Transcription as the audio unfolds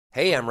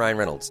Hey, I'm Ryan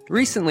Reynolds.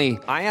 Recently,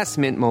 I asked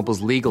Mint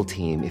Mobile's legal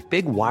team if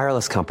big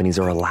wireless companies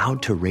are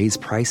allowed to raise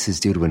prices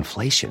due to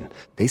inflation.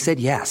 They said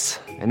yes.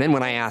 And then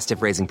when I asked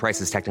if raising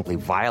prices technically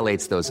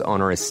violates those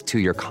onerous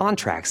two-year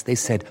contracts, they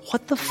said,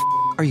 "What the f***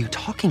 are you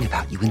talking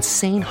about, you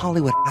insane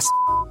Hollywood ass?"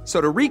 So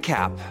to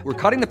recap, we're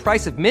cutting the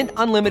price of Mint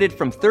Unlimited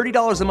from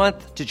 $30 a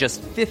month to just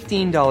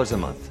 $15 a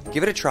month.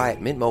 Give it a try at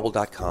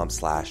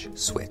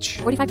mintmobile.com/switch.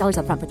 $45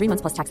 up front for 3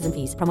 months plus taxes and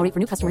fees. Promo rate for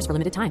new customers for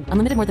limited time.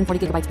 Unlimited more than 40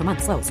 gigabytes per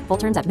month. Slows full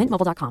terms at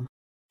mintmobile.com.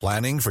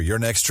 Planning for your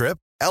next trip?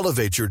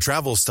 Elevate your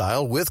travel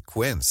style with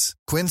Quince.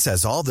 Quince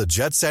has all the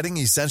jet-setting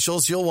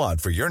essentials you'll want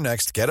for your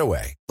next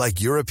getaway, like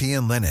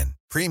European linen,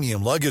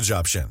 premium luggage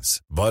options,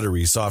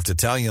 buttery soft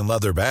Italian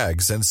leather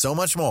bags, and so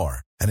much more.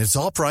 And it's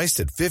all priced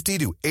at 50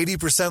 to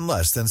 80%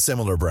 less than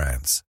similar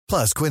brands.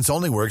 Plus, Quince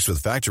only works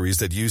with factories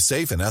that use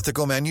safe and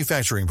ethical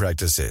manufacturing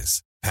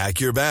practices.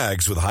 Pack your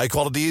bags with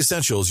high-quality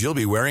essentials you'll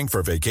be wearing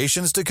for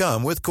vacations to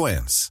come with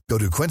Quince. Go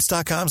to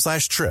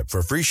quince.com/trip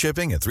for free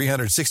shipping and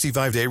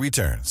 365-day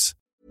returns.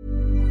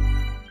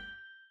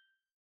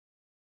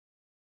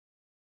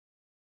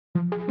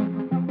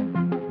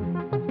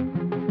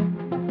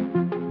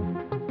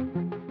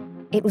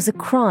 It was a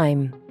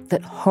crime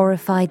that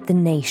horrified the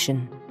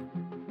nation.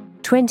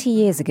 20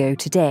 years ago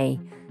today,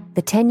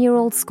 the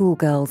 10-year-old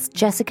schoolgirls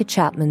Jessica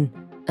Chapman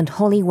and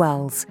Holly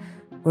Wells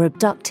were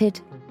abducted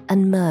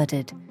and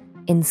murdered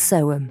in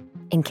Soham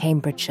in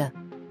Cambridgeshire.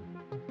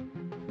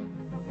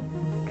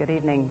 Good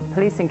evening.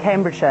 Police in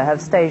Cambridgeshire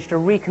have staged a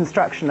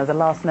reconstruction of the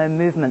last known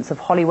movements of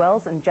Holly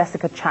Wells and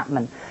Jessica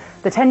Chapman.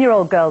 The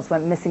 10-year-old girls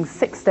went missing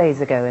 6 days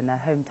ago in their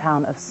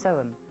hometown of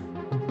Soham.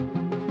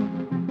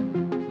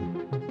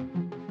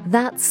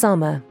 That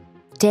summer,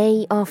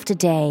 day after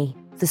day,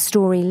 the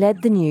story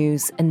led the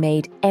news and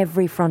made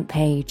every front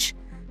page.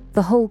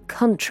 The whole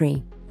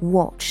country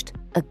watched,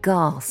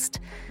 aghast,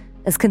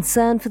 as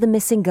concern for the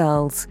missing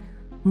girls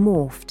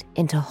morphed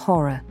into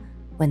horror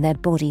when their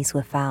bodies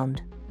were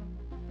found.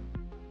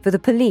 For the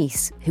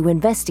police who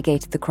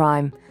investigated the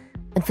crime,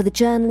 and for the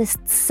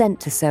journalists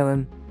sent to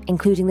Soham,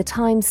 including the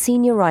Times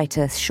senior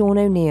writer Sean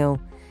O'Neill,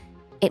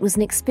 it was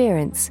an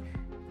experience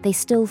they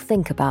still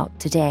think about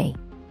today.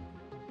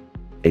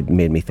 It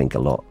made me think a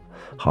lot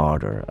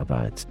harder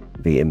about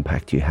the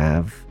impact you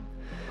have,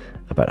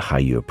 about how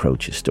you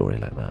approach a story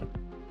like that.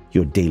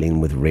 You're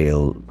dealing with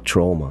real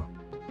trauma.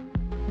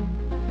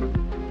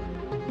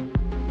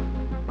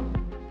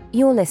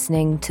 You're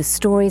listening to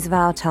Stories of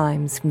Our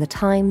Times from the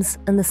Times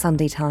and the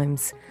Sunday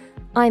Times.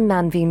 I'm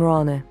Manveen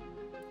Rana.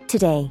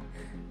 Today,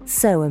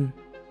 Soham,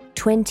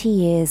 20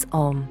 years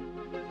on.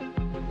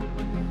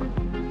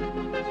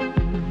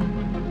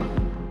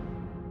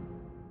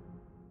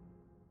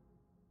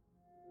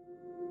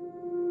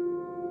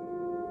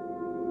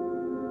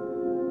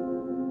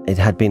 It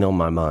had been on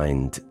my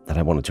mind that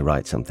I wanted to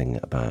write something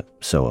about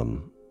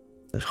Soham,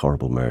 the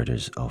horrible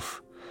murders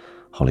of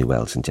Holly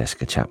Wells and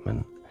Jessica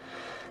Chapman.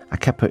 I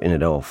kept putting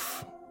it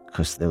off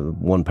because the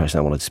one person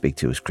I wanted to speak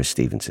to was Chris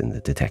Stevenson,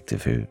 the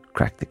detective who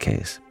cracked the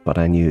case. But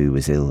I knew he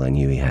was ill, I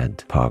knew he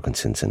had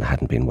Parkinson's and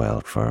hadn't been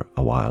well for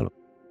a while.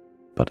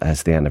 But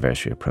as the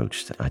anniversary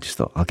approached, I just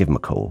thought I'll give him a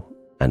call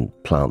and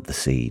plant the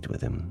seed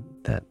with him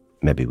that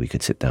maybe we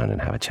could sit down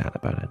and have a chat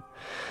about it,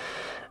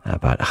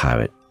 about how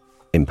it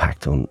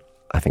impacted on,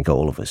 I think,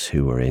 all of us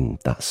who were in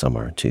that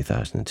summer,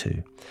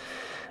 2002.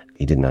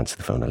 He didn't answer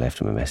the phone. I left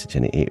him a message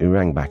and he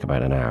rang back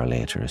about an hour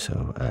later or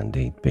so, and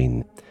he'd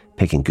been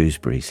picking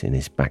gooseberries in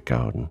his back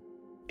garden.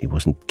 He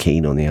wasn't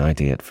keen on the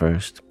idea at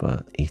first,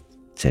 but he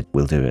said,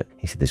 "We'll do it."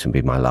 He said, "This will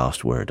be my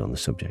last word on the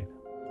subject."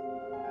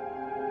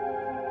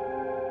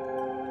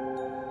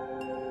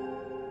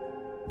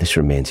 This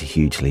remains a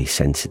hugely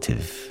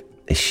sensitive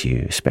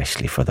issue,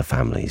 especially for the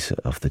families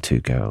of the two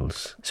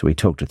girls. So we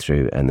talked it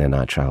through, and then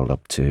I travelled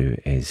up to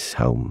his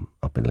home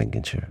up in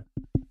Lincolnshire.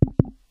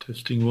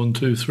 Testing 1,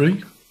 2,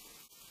 3.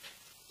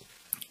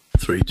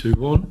 3, 2,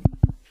 1.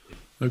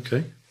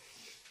 Okay.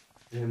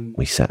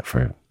 We sat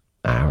for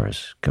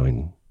hours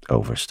going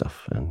over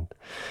stuff, and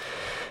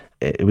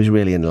it was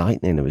really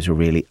enlightening. It was a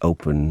really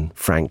open,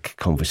 frank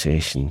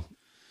conversation.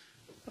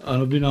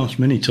 And I've been asked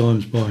many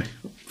times by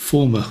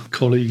former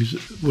colleagues,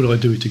 would I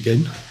do it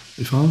again,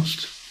 if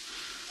asked?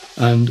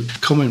 And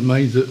comment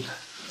made that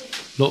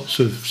lots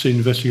of senior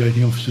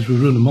investigating officers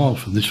would run a mile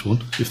from this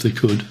one, if they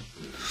could.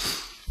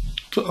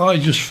 But I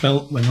just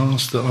felt when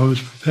asked that I was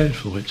prepared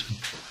for it and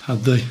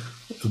had the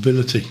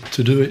ability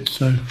to do it,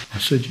 so I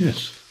said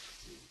yes.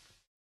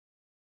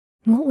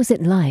 What was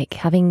it like,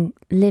 having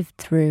lived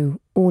through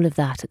all of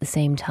that at the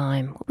same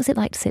time? What was it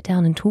like to sit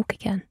down and talk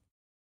again?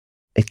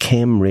 It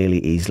came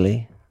really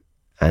easily.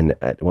 And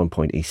at one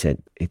point he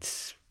said,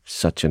 it's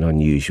such an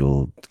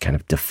unusual kind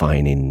of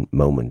defining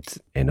moment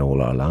in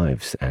all our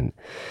lives. And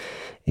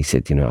he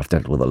said, you know, I've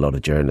dealt with a lot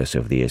of journalists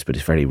over the years, but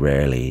it's very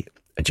rarely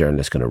a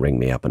journalist going to ring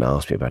me up and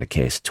ask me about a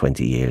case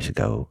 20 years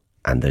ago.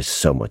 And there's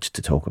so much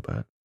to talk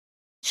about.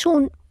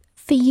 Sean,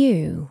 for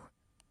you,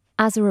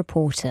 as a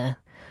reporter,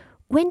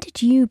 when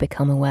did you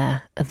become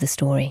aware of the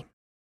story?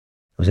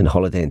 I was on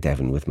holiday in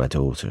Devon with my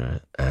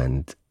daughter,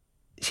 and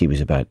She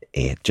was about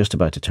 8, just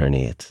about to turn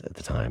 8 at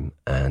the time.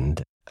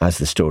 And as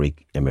the story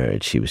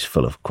emerged, she was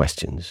full of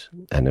questions.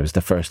 And it was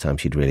the first time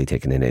she'd really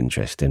taken an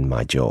interest in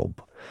my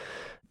job.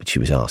 But she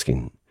was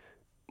asking,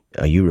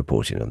 are you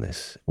reporting on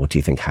this? What do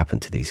you think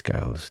happened to these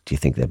girls? Do you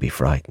think they'll be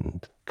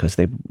frightened? Because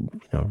they're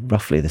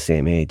roughly the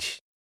same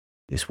age.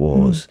 This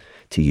was,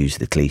 to use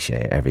the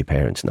cliche, every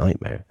parent's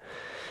nightmare.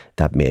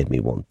 That made me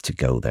want to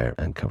go there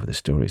and cover the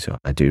story. So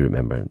I do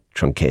remember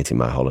truncating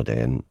my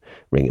holiday and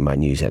ringing my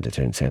news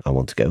editor and saying, I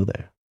want to go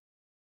there.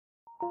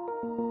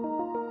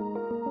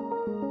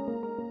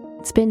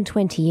 It's been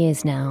 20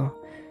 years now.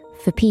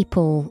 For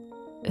people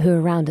who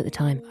were around at the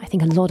time, I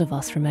think a lot of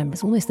us remember,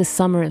 it's almost the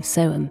summer of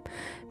Soham,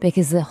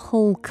 because the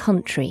whole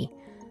country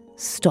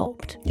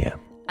stopped. Yeah.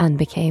 And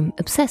became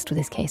obsessed with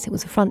this case. It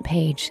was the front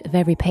page of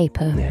every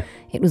paper. Yeah.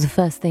 It was the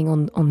first thing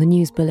on the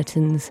news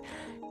bulletins.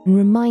 And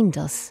remind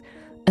us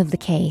of the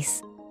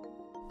case.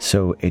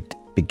 So it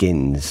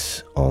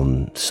begins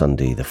on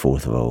Sunday, the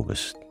 4th of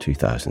August,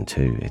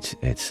 2002.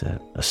 It's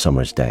a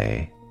summer's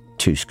day.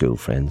 2 school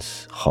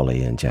friends,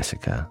 Holly and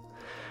Jessica,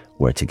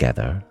 were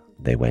together.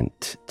 They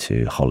went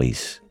to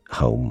Holly's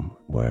home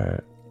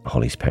where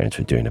Holly's parents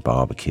were doing a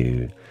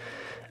barbecue,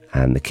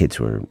 and the kids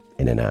were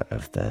in and out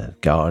of the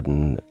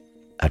garden.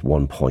 At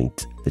one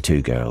point, the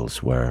 2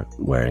 girls were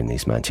wearing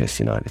these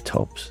Manchester United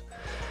tops.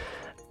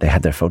 They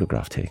had their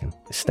photograph taken,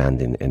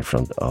 standing in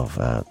front of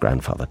a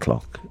grandfather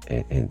clock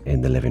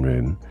in the living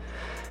room,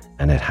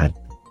 and it had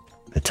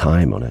the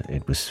time on it.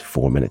 It was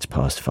 4 minutes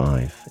past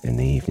 5 in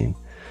the evening,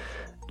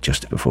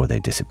 just before they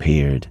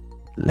disappeared,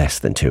 less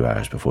than 2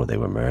 hours before they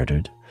were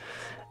murdered.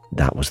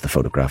 That was the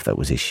photograph that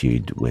was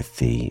issued with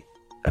the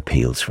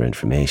appeals for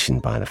information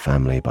by the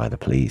family, by the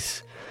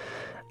police.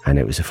 And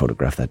it was a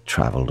photograph that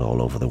travelled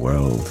all over the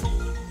world.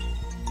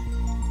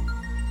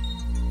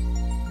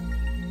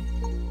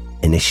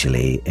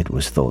 Initially, it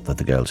was thought that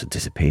the girls had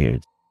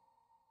disappeared.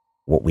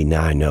 What we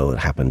now know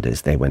happened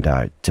is they went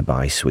out to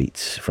buy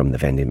sweets from the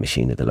vending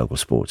machine at the local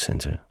sports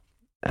centre.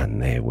 And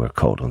they were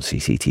caught on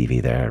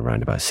CCTV there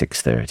around about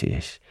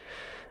 6:30ish.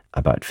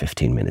 About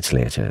 15 minutes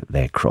later,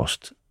 they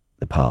crossed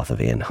the path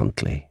of Ian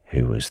Huntley,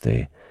 who was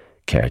the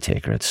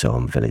caretaker at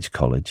Soham Village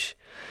College.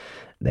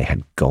 They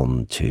had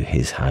gone to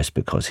his house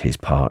because his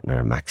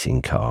partner,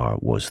 Maxine Carr,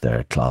 was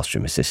their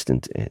classroom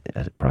assistant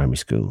at a primary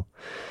school.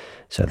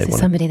 So they wanted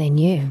somebody they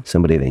knew.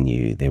 Somebody they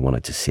knew. They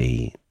wanted to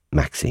see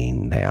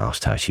Maxine. They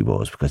asked how she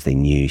was because they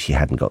knew she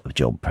hadn't got the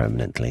job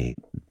permanently.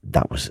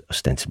 That was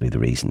ostensibly the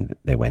reason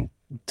they went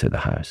to the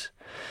house.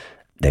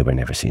 They were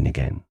never seen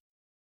again.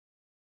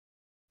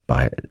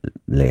 By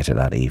later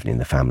that evening,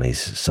 the families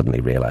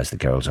suddenly realise the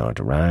girls aren't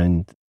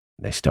around.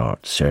 They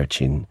start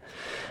searching,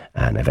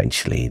 and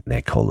eventually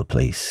they call the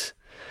police.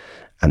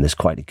 And there's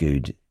quite a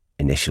good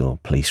initial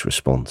police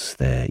response.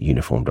 The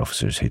uniformed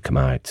officers who come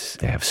out,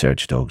 they have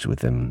search dogs with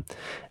them.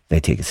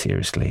 They take it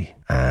seriously,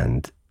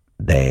 and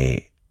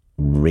they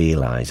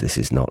realise this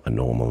is not a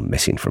normal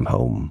missing from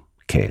home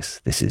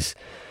case. This is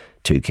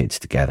 2 kids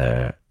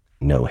together,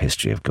 no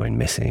history of going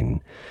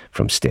missing,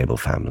 from stable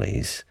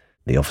families.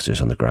 The officers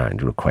on the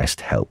ground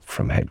request help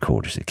from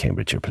headquarters at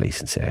Cambridgeshire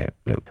Police and say,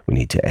 look, we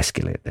need to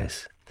escalate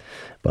this.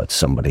 But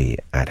somebody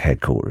at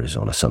headquarters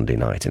on a Sunday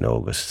night in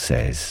August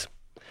says,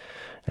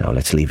 now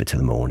let's leave it till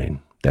the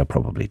morning. They'll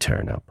probably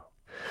turn up.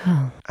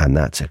 Oh. And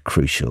that's a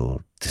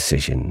crucial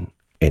decision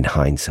in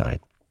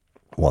hindsight.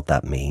 What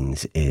that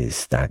means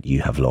is that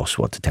you have lost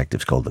what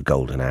detectives call the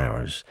golden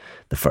hours,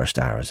 the first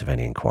hours of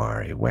any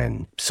inquiry,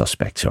 when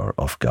suspects are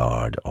off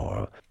guard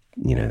or,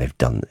 they've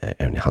done,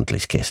 in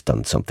Huntley's case,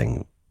 done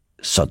something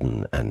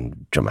sudden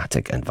and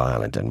dramatic and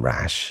violent and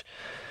rash.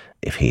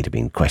 If he'd have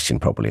been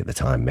questioned properly at the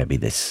time, maybe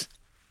this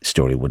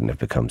story wouldn't have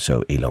become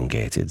so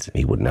elongated.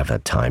 He wouldn't have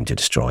had time to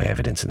destroy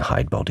evidence and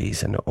hide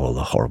bodies and all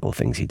the horrible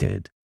things he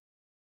did.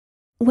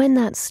 When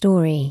that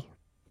story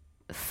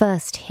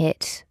first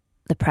hit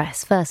the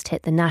press, first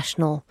hit the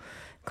national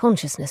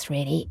consciousness,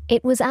 really,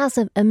 it was as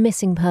a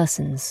missing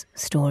persons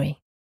story.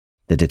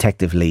 The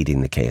detective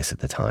leading the case at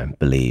the time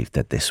believed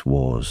that this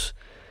was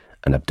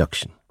an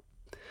abduction.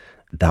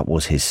 That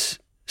was his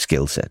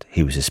skill set.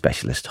 He was a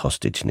specialist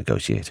hostage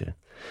negotiator.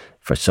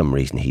 For some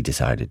reason, he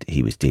decided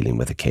he was dealing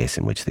with a case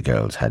in which the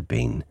girls had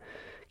been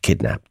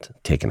kidnapped,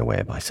 taken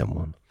away by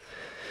someone.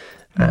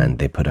 And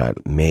they put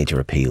out major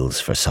appeals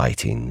for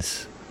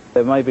sightings.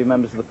 There may be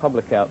members of the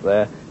public out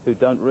there who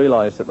don't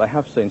realise that they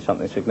have seen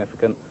something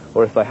significant,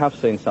 or if they have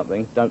seen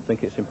something, don't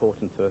think it's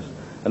important to us.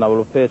 And I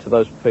will appeal to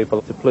those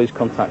people to please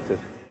contact us.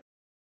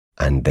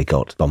 And they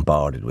got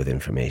bombarded with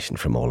information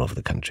from all over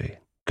the country.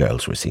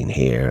 Girls were seen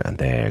here and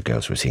there,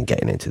 girls were seen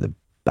getting into the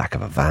back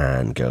of a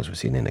van, girls were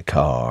seen in a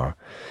car,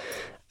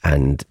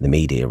 and the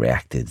media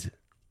reacted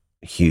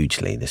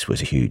hugely. This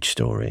was a huge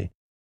story.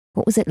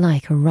 What was it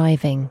like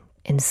arriving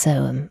in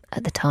Soham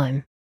at the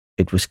time?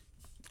 It was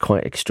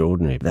quite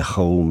extraordinary. The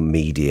whole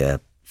media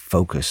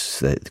focus,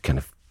 the kind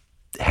of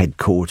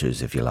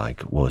headquarters, if you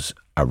like, was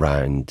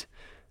around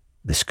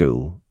the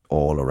school.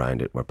 all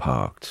around it were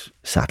parked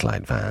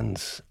satellite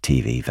vans,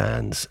 TV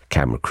vans,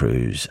 camera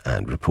crews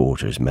and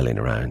reporters milling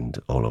around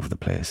all over the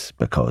place,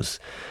 because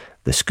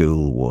the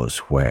school was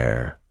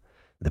where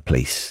the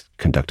police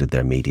conducted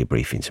their media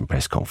briefings and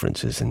press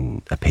conferences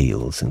and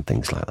appeals and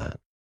things like that.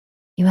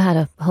 You had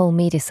a whole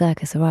media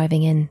circus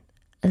arriving in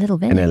a little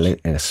village.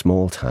 In a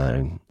small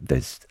town,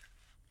 there's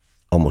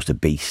almost a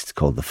beast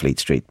called the Fleet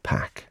Street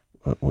Pack.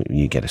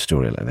 You get a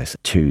story like this,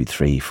 2,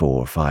 3,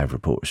 4, 5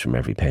 reporters from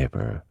every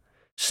paper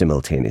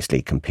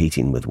simultaneously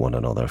competing with one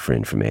another for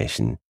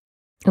information.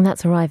 And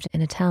that's arrived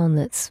in a town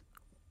that's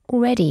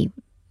already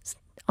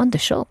under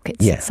shock.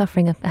 It's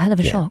suffering a hell of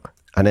a shock.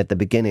 And at the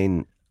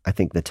beginning, I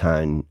think the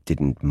town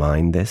didn't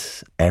mind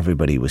this.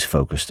 Everybody was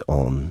focused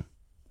on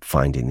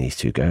finding these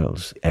 2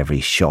 girls.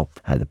 Every shop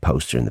had a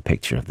poster and the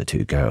picture of the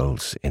 2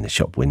 girls in the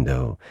shop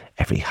window,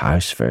 every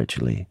house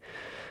virtually.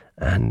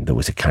 And there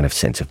was a kind of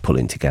sense of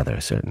pulling together,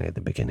 certainly at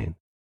the beginning.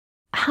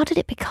 How did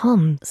it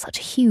become such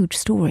a huge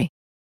story?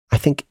 I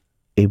think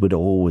it would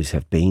always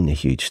have been a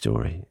huge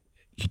story.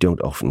 You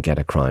don't often get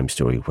a crime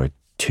story where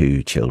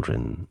 2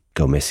 children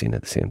go missing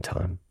at the same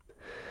time.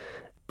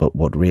 But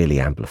what really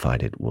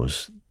amplified it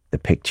was the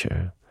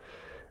picture.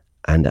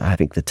 And I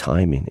think the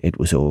timing. It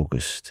was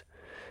August.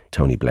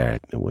 Tony Blair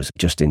was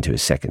just into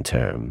his 2nd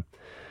term.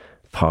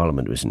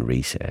 Parliament was in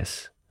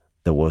recess.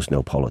 There was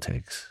no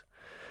politics.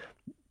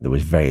 There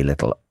was very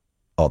little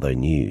other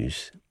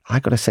news. I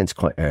got a sense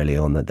quite early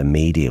on that the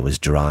media was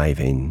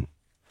driving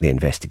the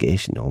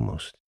investigation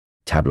almost.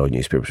 Tabloid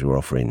newspapers were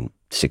offering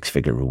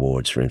 6-figure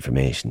rewards for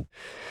information.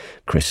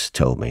 Chris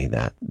told me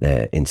that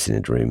the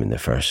incident room in the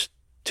first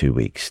 2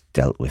 weeks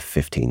dealt with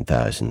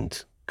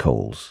 15,000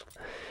 calls.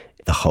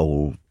 The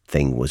whole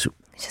thing was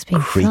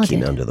creaking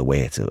flooded under the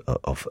weight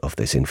of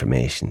this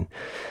information,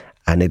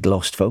 and it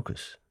lost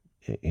focus.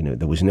 You know,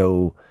 there was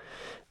no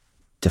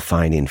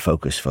defining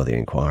focus for the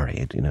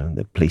inquiry. You know,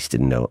 the police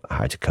didn't know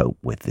how to cope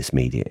with this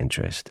media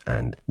interest,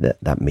 and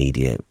that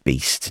media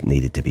beast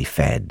needed to be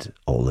fed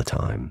all the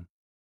time.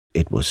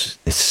 It was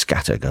this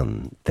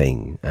scattergun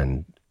thing,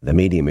 and the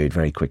media mood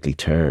very quickly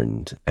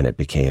turned, and it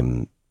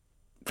became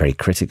very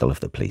critical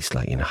of the police.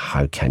 Like, you know,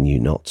 how can you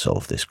not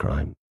solve this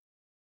crime?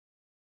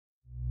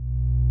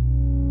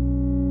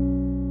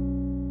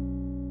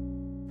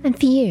 And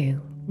for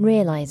you,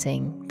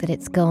 realising that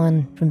it's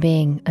gone from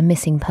being a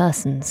missing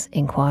persons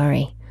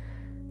inquiry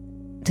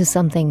to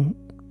something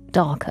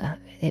darker,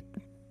 it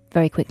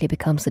very quickly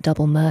becomes a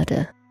double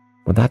murder.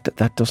 Well,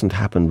 that doesn't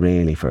happen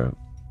really for a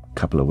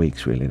couple of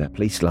weeks, really. That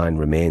police line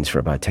remains for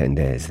about 10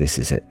 days. This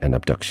is an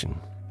abduction.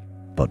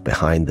 But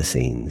behind the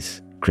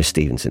scenes, Chris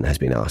Stevenson has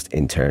been asked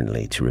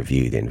internally to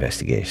review the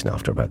investigation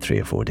after about 3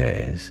 or 4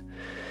 days.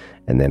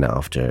 And then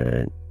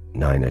after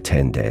 9 or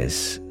 10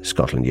 days,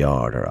 Scotland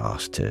Yard are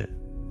asked to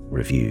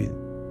review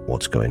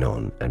what's going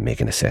on and make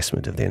an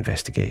assessment of the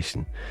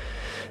investigation.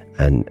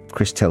 And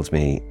Chris tells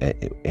me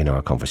in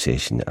our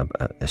conversation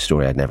a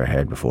story I'd never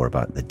heard before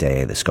about the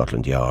day the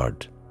Scotland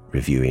Yard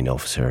reviewing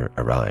officer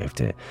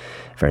arrived, a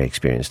very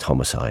experienced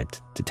homicide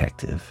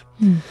detective.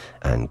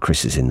 And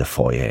Chris is in the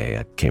foyer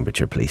at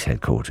Cambridgeshire Police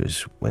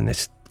Headquarters when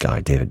this guy,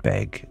 David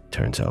Begg,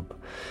 turns up.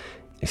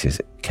 He says,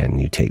 "Can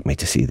you take me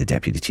to see the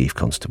Deputy Chief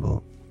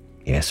Constable?"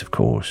 "Yes, of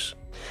course."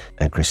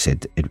 And Chris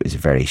said it was a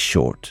very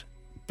short,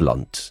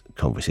 blunt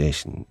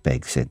conversation.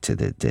 Begg said to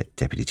the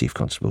Deputy Chief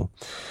Constable,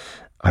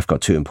 "I've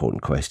got 2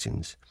 important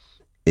questions.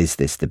 Is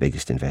this the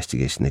biggest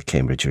investigation that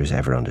Cambridgeshire has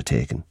ever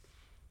undertaken?"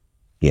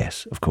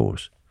 "Yes, of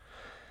course."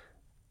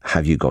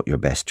 "Have you got your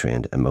best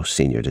trained and most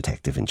senior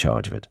detective in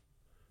charge of it?"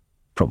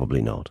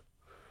 "Probably not."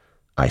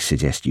 "I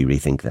suggest you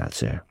rethink that,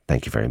 sir.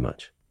 Thank you very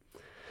much."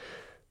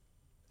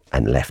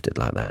 And left it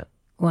like that.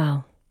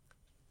 Wow.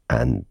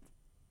 And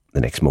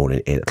the next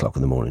morning, 8 o'clock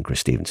in the morning,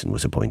 Chris Stevenson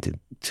was appointed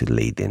to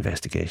lead the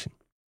investigation.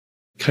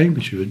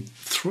 Cambridgeshire had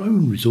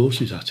thrown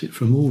resources at it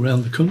from all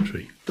around the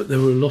country, but there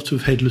were a lot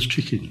of headless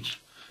chickens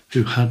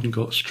who hadn't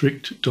got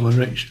strict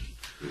direction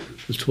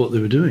as to what they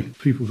were doing.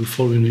 People were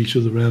following each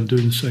other around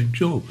doing the same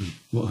job and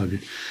what have you.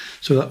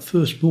 So that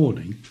first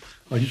morning,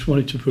 I just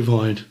wanted to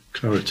provide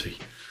clarity.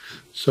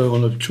 So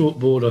on a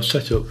chalkboard, I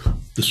set up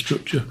the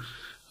structure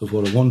of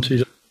what I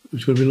wanted. It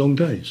was going to be long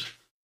days.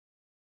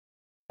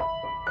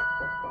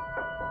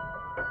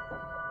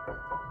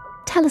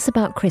 Tell us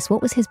about Chris.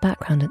 What was his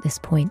background at this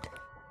point?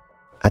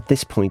 At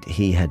this point,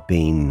 he had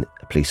been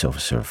a police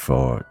officer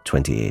for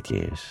 28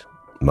 years,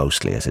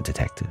 mostly as a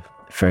detective.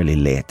 Fairly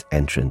late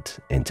entrant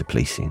into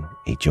policing.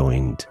 He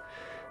joined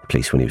the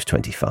police when he was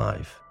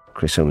 25.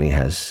 Chris only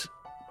has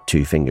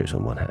 2 fingers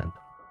on one hand.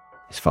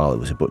 His father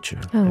was a butcher.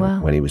 Oh,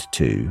 wow. When he was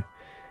 2,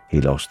 he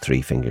lost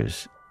 3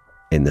 fingers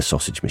in the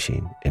sausage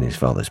machine in his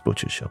father's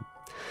butcher shop.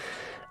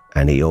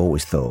 And he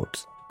always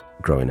thought,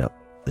 growing up,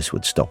 this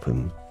would stop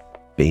him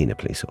being a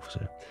police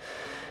officer.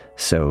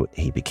 So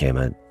he became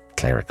a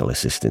clerical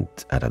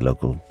assistant at a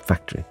local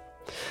factory.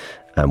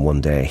 And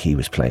one day he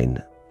was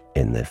playing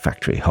in the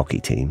factory hockey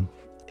team.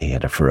 He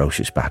had a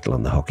ferocious battle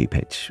on the hockey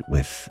pitch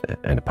with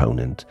an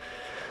opponent.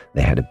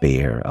 They had a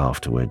beer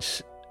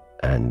afterwards,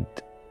 and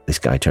this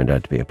guy turned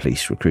out to be a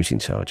police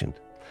recruiting sergeant.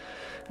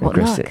 What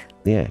Chris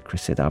luck?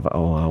 Chris said, I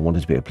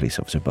wanted to be a police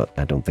officer, but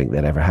I don't think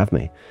they'd ever have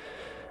me.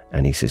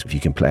 And he says, if you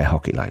can play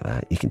hockey like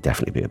that, you can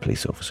definitely be a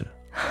police officer.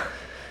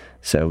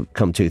 So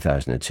come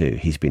 2002,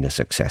 he's been a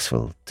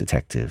successful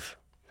detective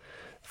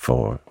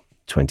for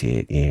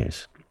 28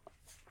 years.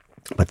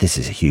 But this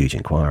is a huge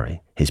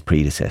inquiry. His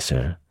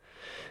predecessor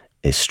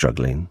is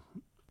struggling,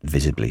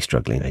 visibly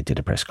struggling. I did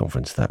a press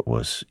conference that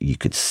was, you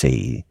could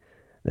see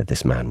that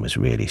this man was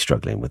really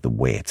struggling with the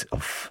weight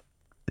of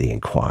the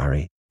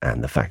inquiry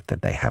and the fact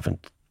that they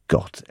haven't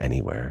got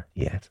anywhere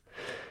yet.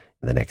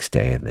 The next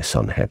day, the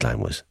Sun headline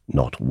was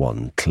 "Not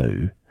one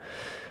clue."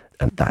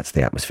 And that's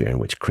the atmosphere in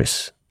which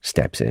Chris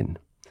steps in.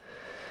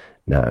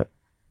 Now,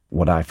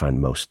 what I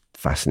find most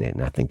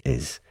fascinating, I think,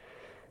 is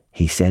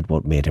he said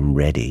what made him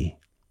ready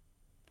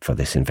for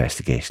this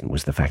investigation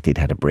was the fact he'd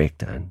had a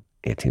breakdown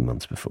 18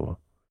 months before.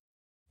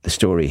 The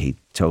story he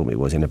told me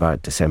was in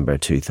about December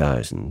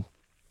 2000,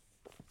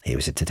 he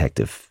was a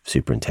detective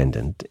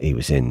superintendent. He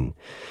was in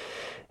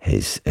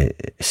his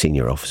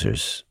senior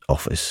officer's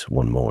office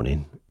one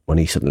morning when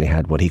he suddenly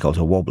had what he called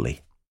a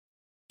wobbly.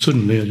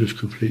 Suddenly I was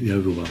completely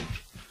overwhelmed.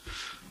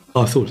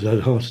 I thought I had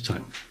a heart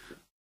attack.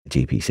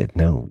 The GP said,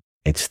 no,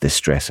 it's the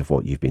stress of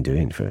what you've been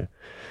doing for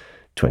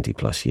 20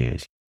 plus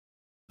years.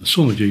 I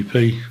saw my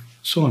GP,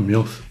 signed me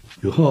off.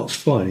 Your heart's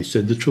fine. He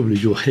said, the trouble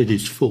is your head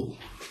is full.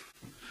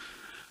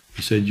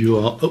 He said, you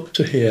are up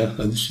to here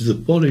and this is the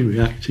body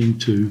reacting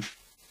to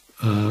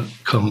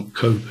can't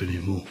cope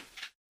anymore.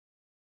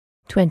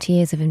 20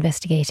 years of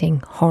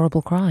investigating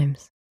horrible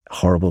crimes.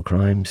 Horrible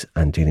crimes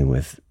and dealing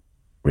with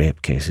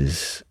rape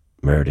cases,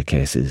 murder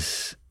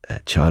cases,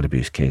 child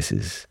abuse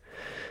cases,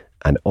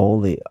 and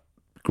all the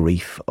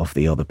grief of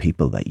the other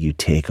people that you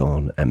take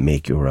on and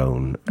make your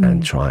own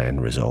and try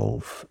and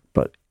resolve.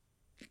 But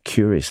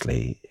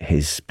curiously,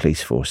 his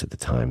police force at the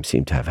time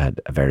seemed to have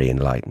had a very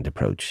enlightened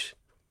approach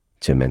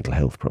to mental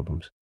health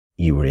problems.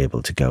 You were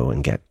able to go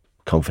and get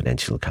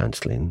confidential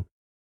counselling.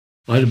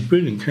 I had a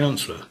brilliant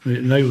counsellor. It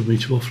enabled me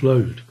to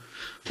offload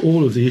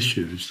all of the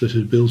issues that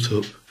had built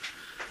up.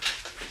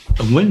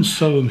 And when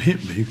Soham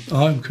hit me,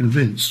 I'm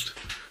convinced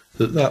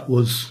that that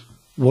was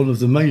one of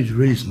the major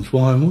reasons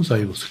why I was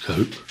able to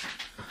cope,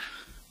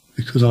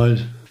 because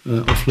I'd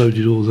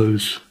offloaded all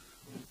those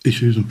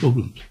issues and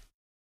problems.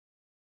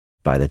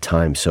 By the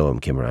time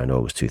Soham came around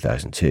August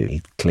 2002,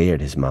 he'd cleared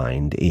his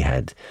mind, he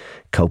had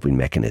coping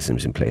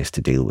mechanisms in place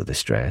to deal with the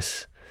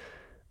stress,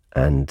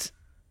 and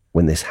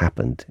when this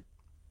happened,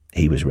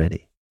 he was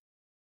ready.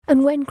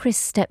 And when Chris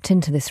stepped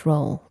into this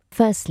role,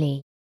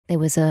 firstly, there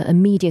was a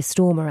media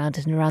storm around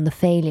it and around the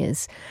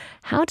failures.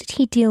 How did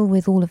he deal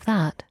with all of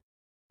that?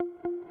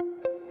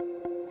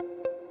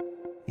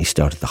 He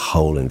started the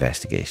whole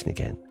investigation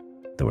again.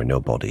 There were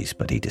no bodies,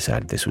 but he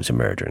decided this was a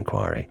murder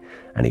inquiry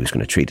and he was going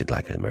to treat it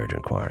like a murder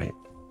inquiry.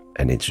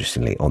 And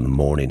interestingly, on the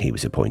morning he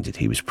was appointed,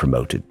 he was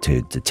promoted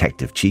to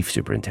Detective Chief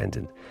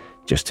Superintendent,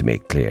 just to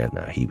make clear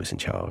now he was in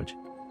charge.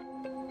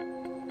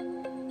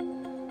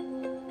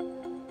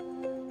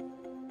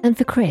 And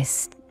for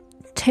Chris,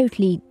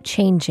 totally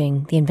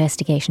changing the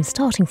investigation,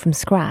 starting from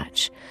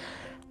scratch,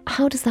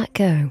 how does that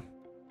go?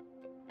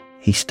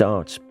 He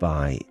starts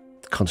by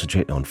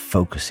concentrating on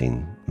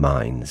focusing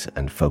minds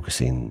and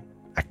focusing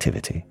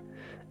activity.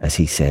 As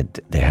he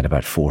said, they had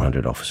about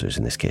 400 officers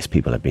in this case.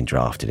 People had been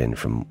drafted in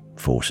from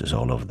forces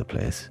all over the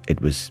place. It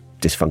was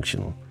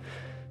dysfunctional.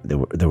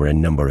 There were a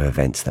number of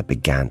events that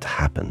began to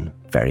happen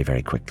very,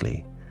 very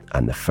quickly.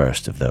 And the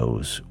first of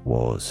those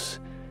was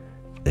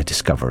the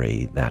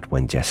discovery that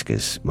when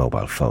Jessica's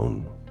mobile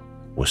phone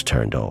was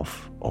turned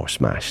off or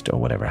smashed or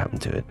whatever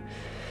happened to it,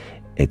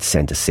 it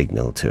sent a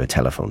signal to a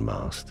telephone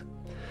mast.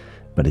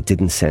 But it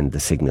didn't send the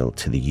signal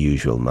to the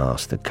usual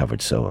mast that covered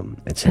Soham.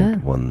 It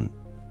sent one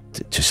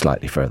to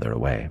slightly further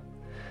away.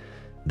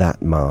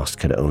 That mast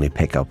could only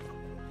pick up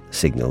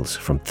signals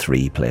from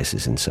 3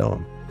 places in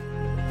Soham.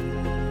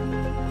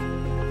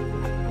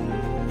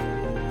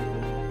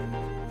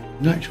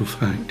 In actual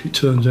fact, it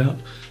turns out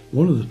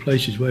one of the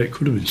places where it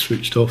could have been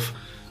switched off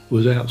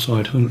was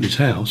outside Huntley's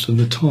house, and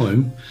the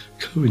time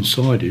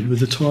coincided with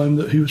the time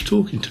that he was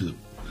talking to them,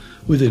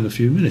 within a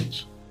few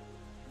minutes.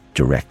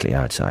 Directly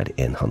outside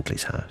in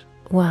Huntley's house.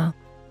 Wow.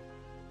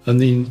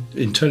 And the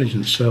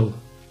intelligence cell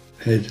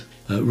head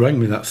rang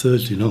me that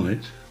Thursday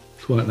night,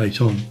 quite late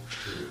on,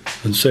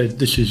 and said,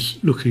 this is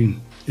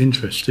looking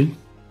interesting.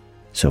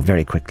 So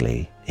very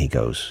quickly he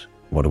goes,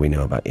 what do we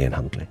know about Ian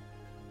Huntley?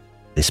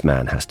 This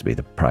man has to be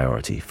the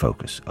priority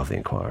focus of the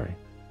inquiry.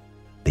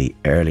 The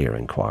earlier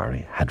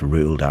inquiry had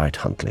ruled out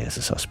Huntley as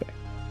a suspect.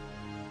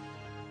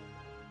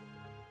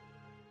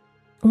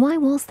 Why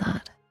was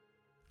that?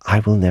 I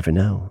will never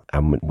know.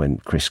 And when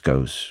Chris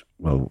goes,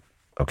 well,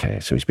 okay,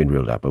 so he's been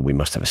ruled out, but we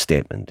must have a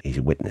statement. He's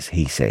a witness.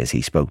 He says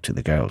he spoke to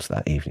the girls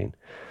that evening.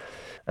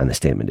 And the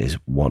statement is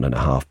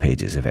 1.5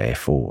 pages of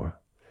A4.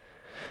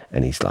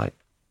 And he's like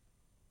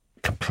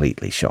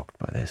completely shocked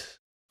by this.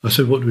 I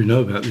said, what do we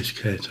know about this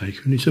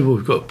caretaker? And he said, well,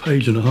 we've got a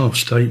 1.5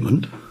 page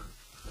statement,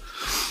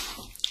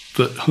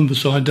 but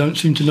Humberside don't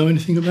seem to know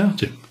anything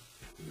about him.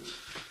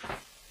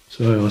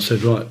 So I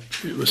said, right,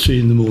 we'll see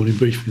you in the morning,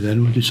 brief me then,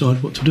 and we'll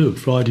decide what to do.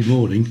 Friday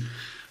morning,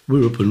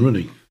 we're up and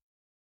running.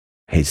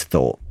 His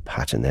thought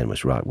pattern then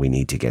was, right, we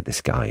need to get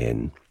this guy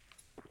in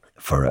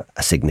for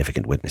a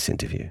significant witness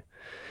interview.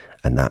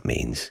 And that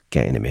means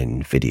getting him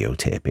in,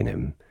 videotaping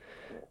him,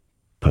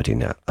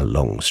 putting a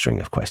long string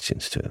of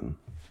questions to him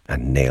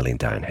and nailing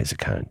down his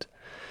account.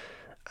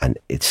 And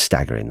it's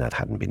staggering that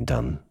hadn't been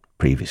done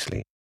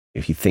previously.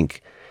 If you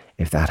think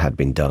if that had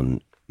been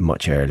done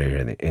much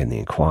earlier in the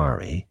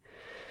inquiry,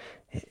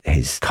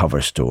 his cover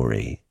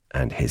story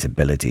and his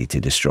ability to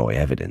destroy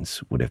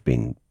evidence would have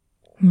been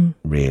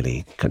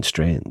really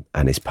constrained.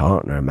 And his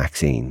partner,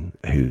 Maxine,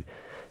 who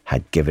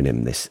had given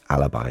him this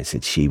alibi,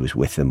 said she was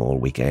with them all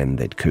weekend,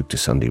 they'd cooked a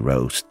Sunday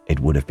roast,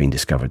 it would have been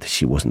discovered that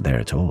she wasn't there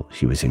at all.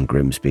 She was in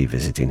Grimsby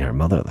visiting her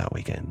mother that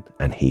weekend,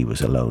 and he was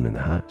alone in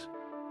the house.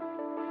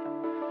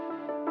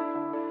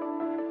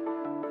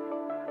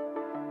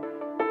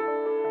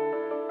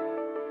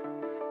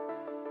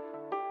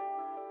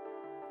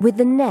 With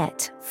the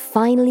net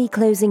finally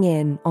closing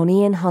in on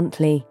Ian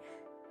Huntley,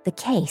 the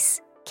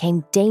case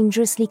came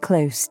dangerously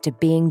close to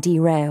being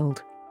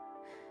derailed.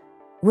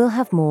 We'll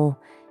have more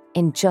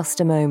in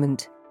just a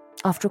moment,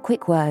 after a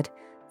quick word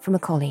from a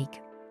colleague.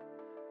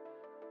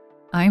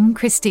 I'm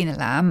Christina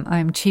Lamb.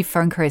 I'm Chief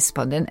Foreign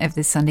Correspondent of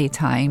the Sunday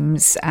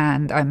Times,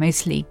 and I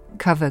mostly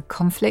cover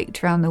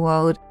conflict around the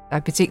world.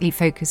 I particularly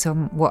focus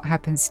on what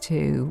happens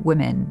to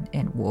women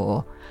in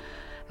war.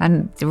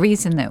 And the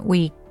reason that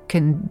we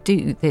can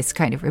do this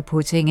kind of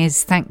reporting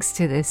is thanks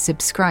to the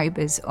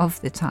subscribers of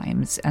the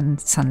Times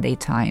and Sunday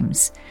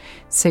Times.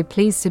 So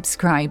please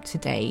subscribe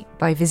today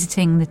by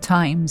visiting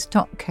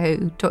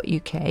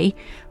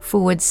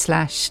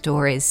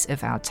thetimes.co.uk/stories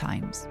of our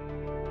times.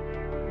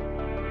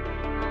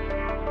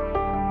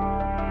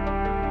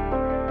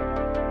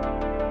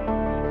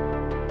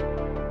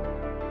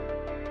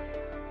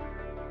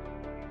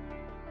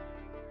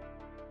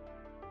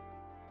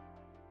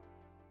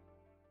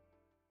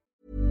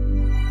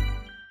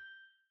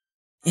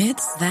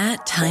 It's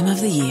that time of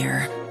the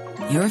year.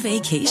 Your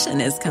vacation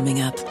is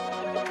coming up.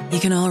 You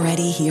can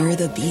already hear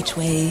the beach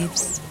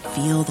waves,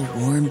 feel the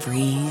warm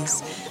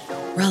breeze,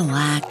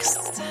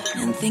 relax,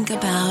 and think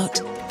about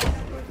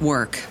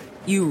work.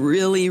 You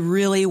really,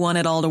 really want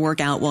it all to work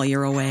out while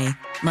you're away.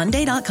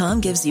 Monday.com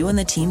gives you and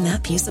the team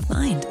that peace of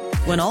mind.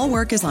 When all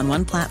work is on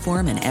one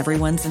platform and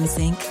everyone's in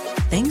sync,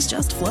 things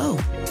just flow.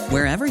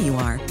 Wherever you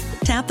are,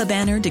 tap the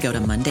banner to go to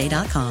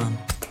Monday.com.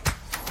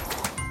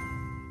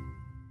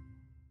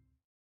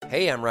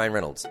 Hey, I'm Ryan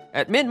Reynolds.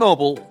 At Mint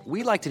Mobile,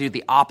 we like to do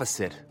the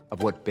opposite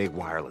of what Big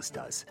Wireless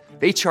does.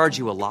 They charge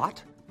you a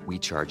lot, we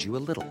charge you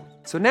a little.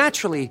 So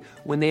naturally,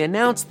 when they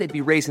announced they'd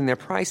be raising their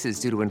prices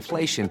due to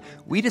inflation,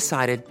 we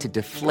decided to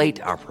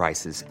deflate our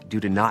prices due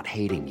to not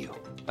hating you.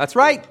 That's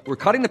right. We're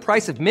cutting the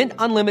price of Mint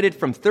Unlimited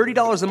from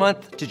 $30 a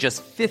month to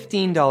just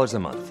 $15 a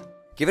month.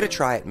 Give it a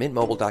try at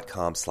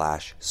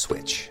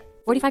mintmobile.com/switch.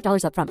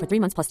 $45 up front for 3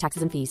 months plus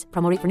taxes and fees.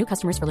 Promo rate for new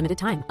customers for limited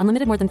time.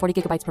 Unlimited more than 40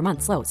 gigabytes per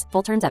month. Slows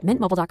full terms at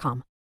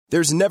mintmobile.com.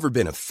 There's never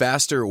been a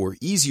faster or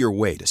easier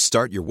way to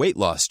start your weight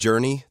loss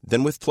journey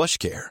than with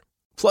PlushCare.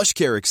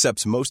 PlushCare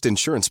accepts most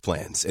insurance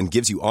plans and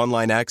gives you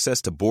online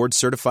access to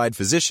board-certified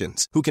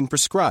physicians who can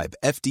prescribe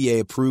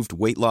FDA-approved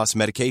weight loss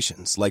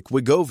medications like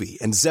Wegovy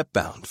and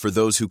Zepbound for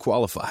those who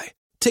qualify.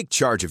 Take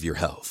charge of your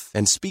health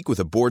and speak with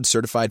a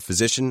board-certified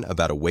physician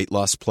about a weight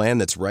loss plan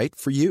that's right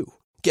for you.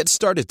 Get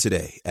started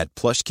today at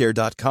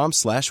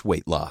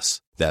plushcare.com/weight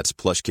loss. That's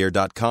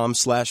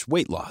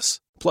plushcare.com/weight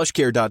loss.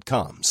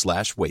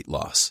 plushcare.com/weight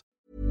loss.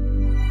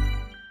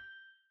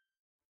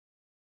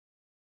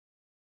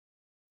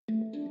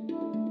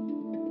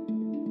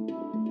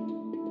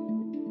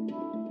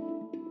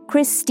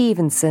 Chris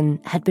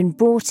Stevenson had been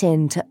brought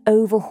in to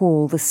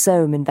overhaul the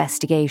Soame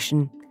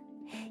investigation.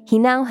 He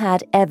now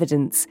had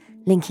evidence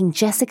linking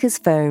Jessica's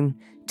phone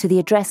to the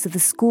address of the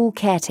school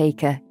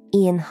caretaker,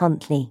 Ian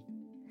Huntley.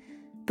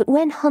 But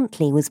when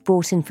Huntley was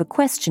brought in for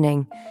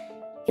questioning,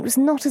 it was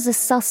not as a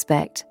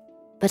suspect,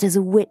 but as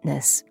a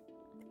witness.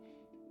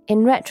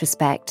 In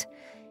retrospect,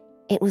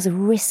 it was a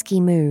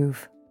risky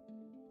move.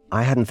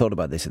 I hadn't thought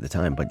about this at the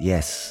time, but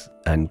yes,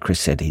 and Chris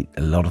said a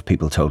lot of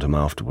people told him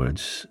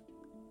afterwards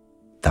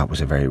that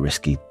was a very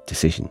risky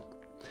decision.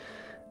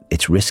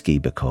 It's risky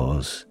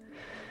because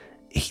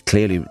he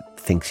clearly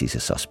thinks he's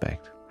a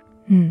suspect,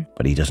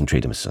 but he doesn't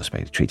treat him as a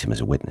suspect, he treats him as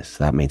a witness.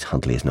 That means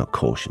Huntley is not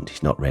cautioned,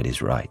 he's not read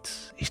his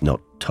rights, he's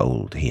not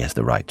told he has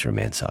the right to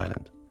remain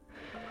silent.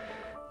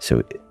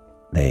 So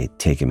they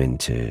take him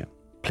into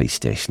police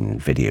station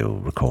video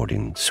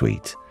recording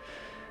suite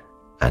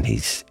and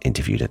he's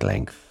interviewed at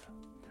length.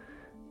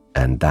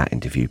 And that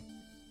interview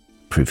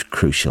proved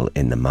crucial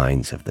in the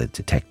minds of the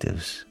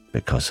detectives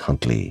because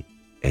Huntley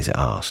is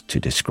asked to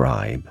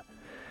describe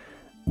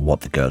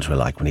what the girls were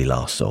like when he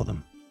last saw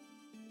them.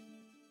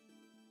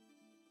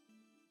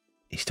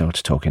 He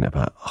starts talking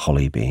about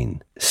Holly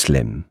being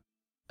slim,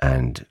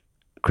 and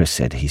Chris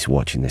said he's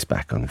watching this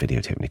back on the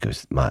videotape and he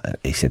goes,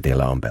 he said the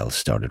alarm bells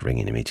started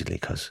ringing immediately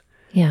because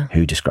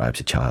who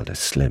describes a child as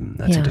slim?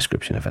 That's a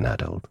description of an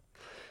adult.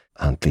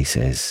 Huntley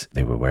says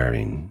they were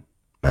wearing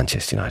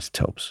Manchester United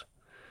tops.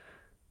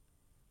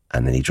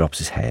 And then he drops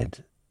his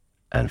head,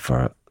 and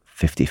for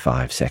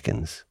 55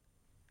 seconds,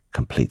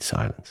 complete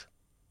silence.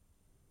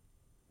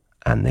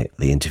 And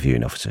the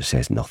interviewing officer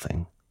says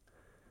nothing.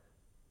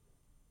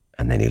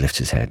 And then he lifts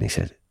his head and he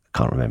said, I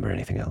can't remember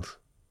anything else.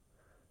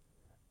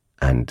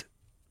 And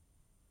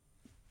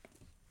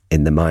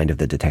in the mind of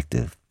the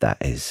detective, that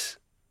is,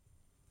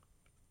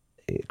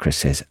 Chris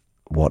says,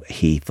 what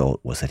he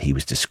thought was that he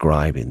was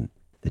describing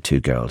the two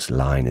girls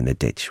lying in the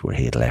ditch where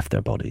he had left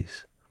their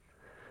bodies.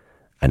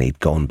 And he'd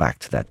gone back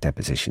to that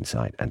deposition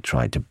site and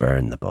tried to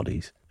burn the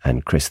bodies.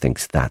 And Chris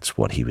thinks that's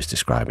what he was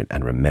describing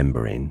and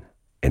remembering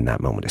in that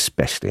moment,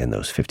 especially in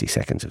those 50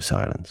 seconds of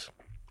silence.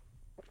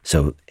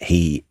 So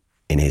he,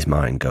 in his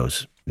mind,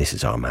 goes, this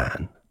is our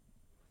man.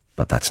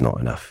 But that's not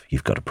enough.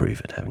 You've got to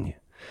prove it, haven't you?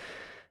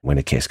 When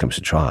a case comes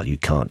to trial, you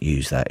can't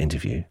use that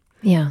interview.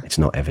 Yeah. It's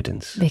not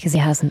evidence. Because he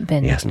hasn't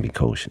been. He hasn't been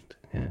cautioned,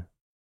 yeah.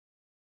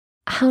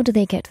 How do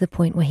they get to the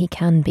point where he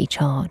can be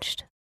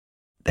charged?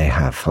 They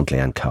have Huntley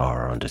and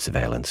Carr under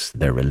surveillance.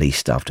 They're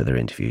released after their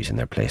interviews and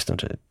they're placed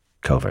under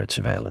covert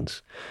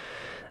surveillance.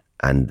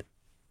 And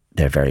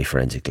they're very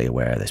forensically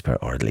aware of this,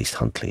 or at least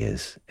Huntley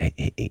is.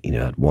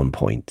 At one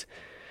point,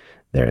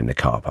 they're in the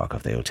car park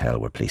of the hotel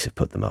where police have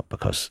put them up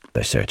because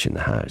they're searching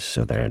the house.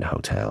 So they're in a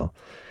hotel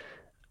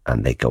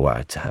and they go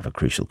out to have a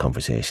crucial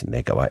conversation.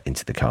 They go out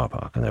into the car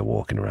park and they're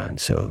walking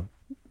around. So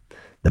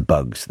the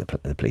bugs the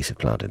police have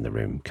planted in the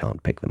room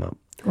can't pick them up.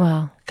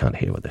 Wow. Can't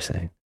hear what they're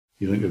saying.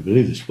 You ain't going to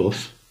believe this,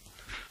 boss.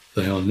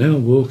 They are now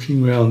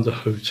walking around the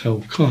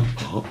hotel car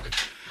park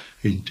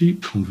in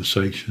deep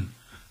conversation,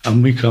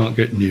 and we can't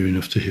get near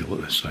enough to hear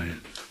what they're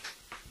saying.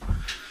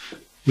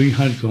 We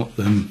had got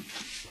them,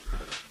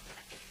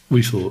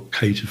 we thought,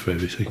 catered for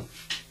everything.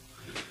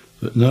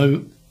 But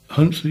no,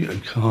 Huntley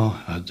and Carr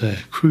had their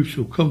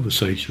crucial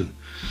conversation,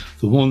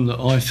 the one that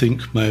I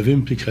think may have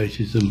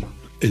implicated them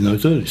in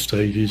those early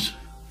stages,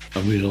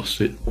 and we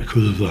lost it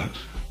because of that.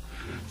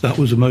 That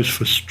was the most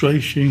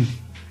frustrating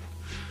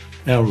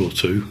hour or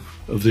two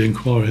of the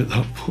inquiry at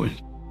that point.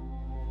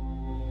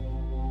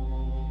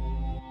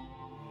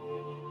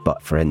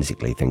 But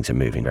forensically, things are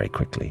moving very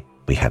quickly.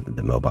 We have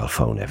the mobile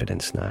phone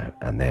evidence now,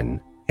 and then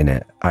in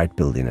an art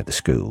building at the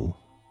school,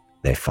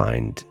 they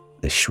find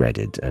the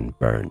shredded and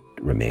burnt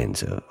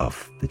remains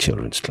of the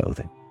children's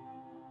clothing.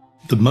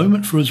 The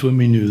moment for us when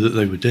we knew that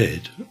they were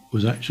dead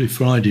was actually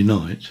Friday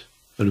night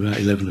at about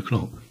 11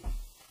 o'clock.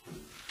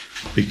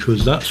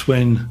 Because that's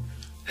when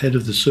head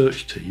of the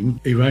search team,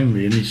 he rang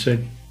me and he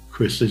said,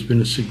 Chris, there's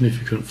been a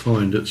significant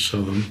find at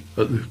Soham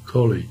at the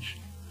college.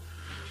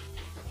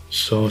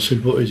 So I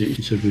said, what is it?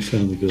 He said, we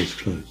found the girls'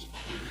 clothes.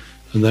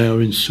 And they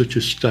are in such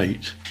a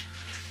state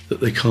that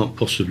they can't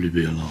possibly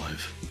be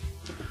alive.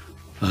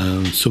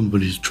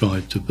 Somebody's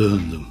tried to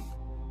burn them.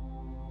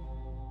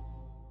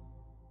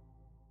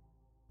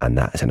 And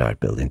that is an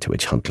outbuilding to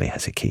which Huntley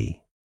has a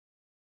key.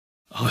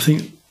 I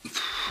think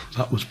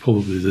that was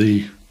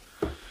probably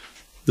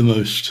the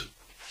most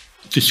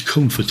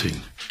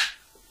discomforting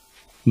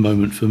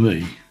moment for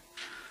me,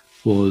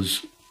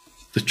 was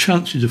the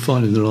chances of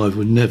finding them alive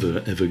were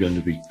never, ever going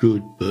to be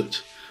good,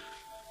 but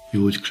you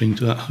always cling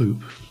to that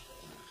hope.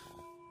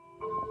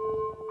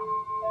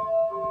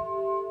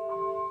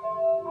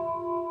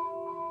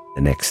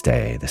 The next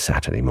day, the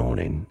Saturday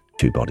morning,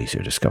 2 bodies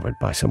are discovered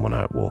by someone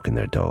out walking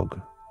their dog,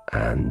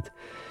 and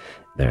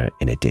they're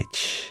in a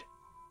ditch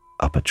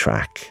up a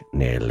track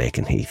near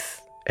Lakenheath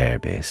Air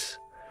Base,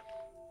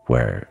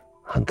 where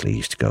Huntley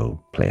used to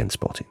go plane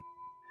spotting.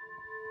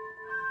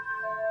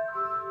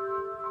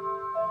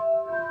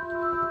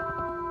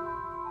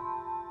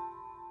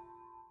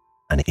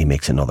 And he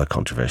makes another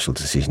controversial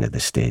decision at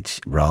this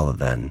stage. Rather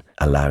than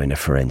allowing a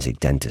forensic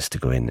dentist to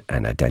go in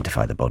and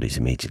identify the bodies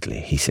immediately,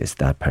 he says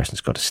that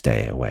person's got to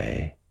stay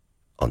away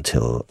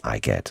until I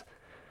get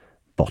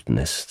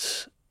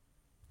botanists,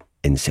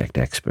 insect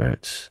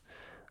experts,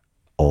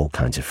 all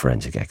kinds of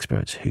forensic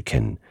experts who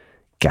can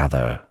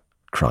gather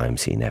crime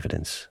scene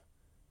evidence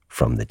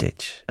from the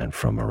ditch and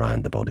from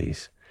around the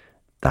bodies.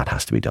 That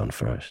has to be done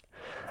first.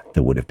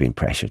 There would have been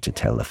pressure to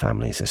tell the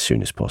families as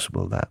soon as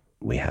possible that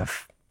we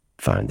have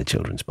found the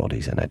children's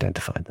bodies and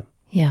identified them.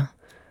 Yeah.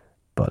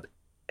 But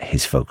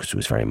his focus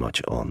was very much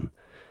on,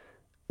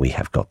 we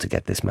have got to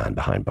get this man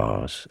behind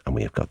bars and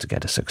we have got to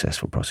get a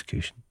successful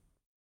prosecution.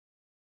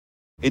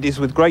 It is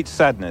with great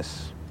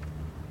sadness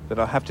that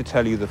I have to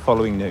tell you the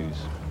following news.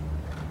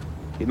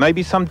 It may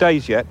be some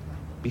days yet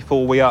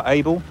before we are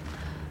able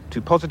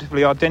to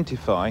positively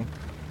identify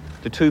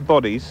the 2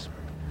 bodies.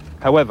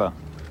 However,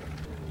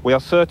 we are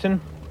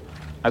certain,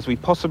 as we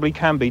possibly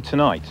can be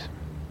tonight,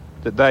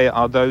 that they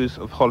are those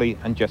of Holly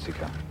and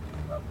Jessica.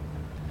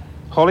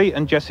 Holly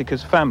and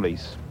Jessica's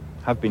families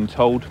have been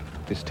told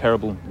this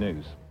terrible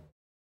news.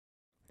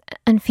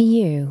 And for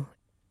you,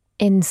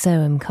 in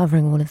Soham,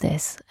 covering all of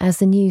this, as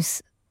the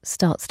news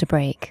starts to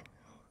break,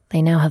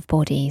 they now have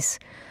bodies.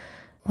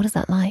 What is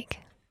that like?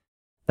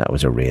 That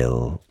was a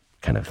real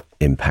kind of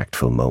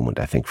impactful moment,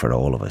 I think, for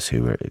all of us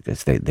who were,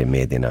 because they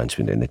made the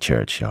announcement in the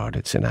churchyard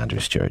at St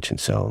Andrew's Church in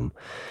Soham.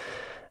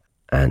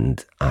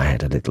 And I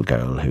had a little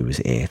girl who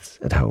was 8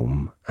 at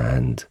home,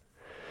 and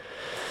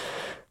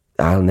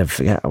I'll never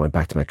forget, I went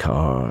back to my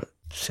car,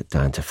 sit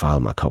down to file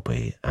my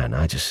copy, and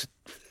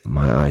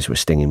my eyes were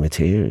stinging with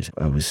tears.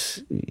 I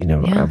was,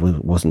 I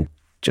wasn't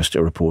just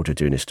a reporter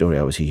doing a story,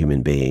 I was a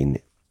human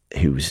being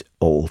who was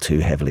all too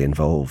heavily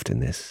involved in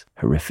this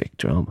horrific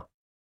drama.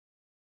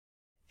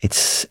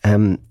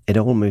 It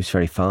all moves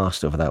very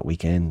fast over that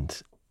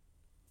weekend.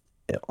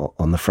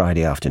 On the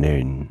Friday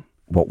afternoon,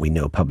 what we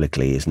know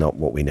publicly is not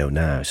what we know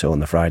now. So on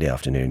the Friday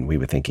afternoon, we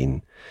were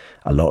thinking,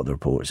 a lot of the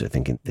reporters are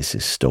thinking, this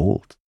is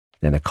stalled.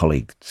 Then a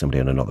colleague, somebody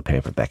on another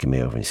paper, beckoned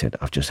me over and he said,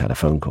 I've just had a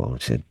phone call. He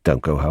said,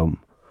 don't go home.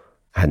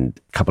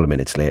 And a couple of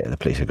minutes later, the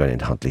police are going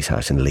into Huntly's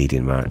house and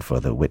leading him out for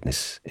the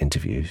witness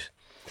interviews.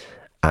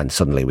 And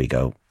suddenly we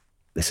go,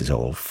 this is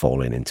all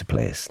falling into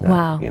place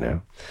now.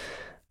 Wow.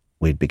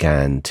 We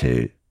began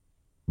to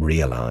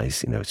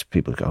realise,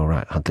 people go, all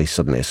right, Huntly's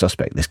suddenly a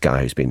suspect. This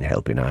guy who's been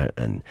helping out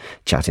and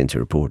chatting to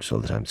reporters all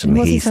the time.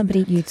 Was he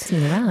somebody you'd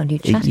seen around?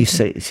 You'd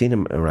seen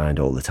him around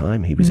all the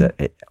time. He was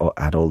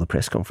at all the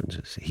press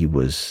conferences. He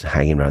was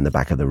hanging around the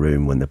back of the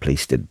room when the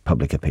police did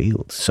public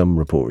appeals. Some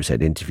reporters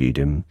had interviewed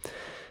him.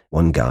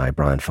 One guy,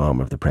 Brian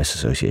Farmer of the Press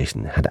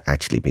Association, had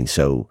actually been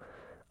so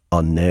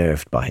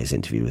unnerved by his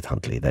interview with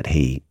Huntly that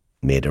he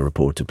made a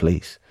report to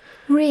police.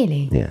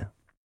 Really? Yeah.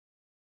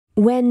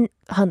 When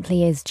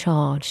Huntly is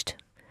charged,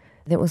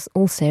 there was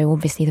also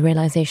obviously the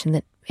realisation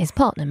that his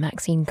partner,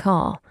 Maxine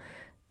Carr,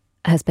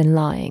 has been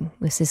lying.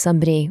 This is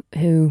somebody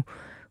who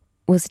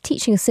was a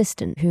teaching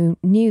assistant who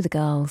knew the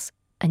girls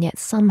and yet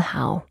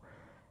somehow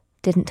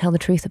didn't tell the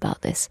truth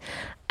about this.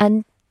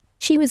 And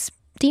she was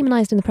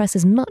demonised in the press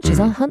as much as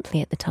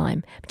Huntly at the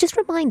time. But just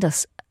remind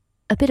us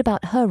a bit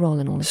about her role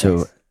in all of this.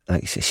 So,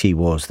 she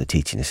was the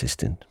teaching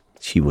assistant.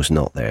 She was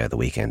not there the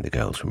weekend the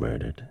girls were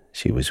murdered.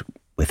 She was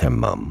with her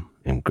mum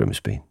in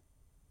Grimsby.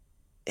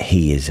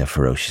 He is a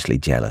ferociously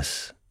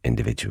jealous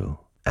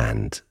individual,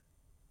 and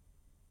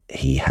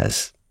he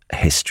has a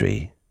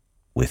history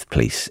with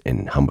police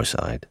in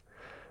Humberside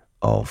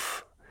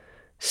of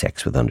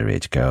sex with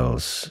underage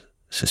girls,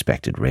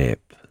 suspected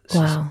rape,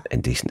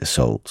 indecent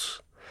assaults.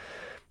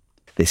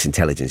 This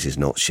intelligence is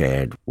not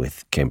shared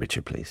with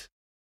Cambridgeshire Police.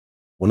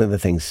 One of the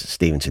things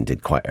Stevenson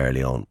did quite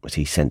early on was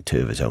he sent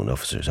 2 of his own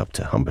officers up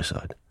to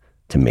Humberside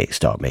to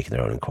start making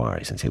their own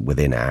inquiries, and so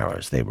within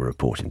hours they were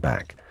reporting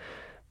back.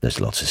 There's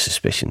lots of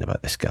suspicion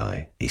about this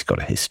guy. He's got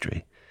a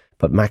history.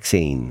 But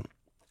Maxine,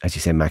 as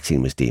you say,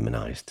 Maxine was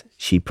demonised.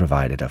 She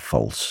provided a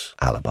false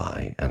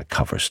alibi and a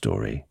cover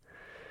story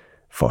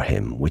for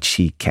him, which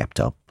she kept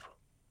up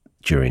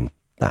during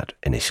that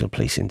initial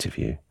police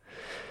interview.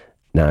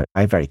 Now,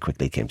 I very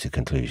quickly came to the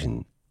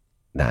conclusion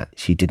that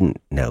she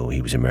didn't know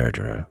he was a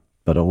murderer,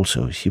 but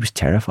also she was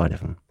terrified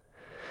of him.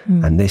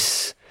 And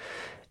this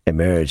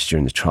emerged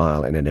during the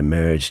trial, and it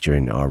emerged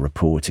during our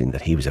reporting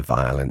that he was a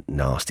violent,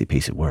 nasty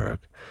piece of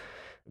work.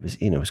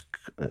 It was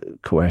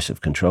coercive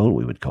control,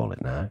 we would call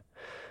it now.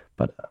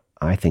 But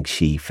I think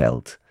she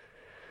felt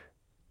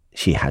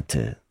she had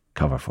to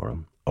cover for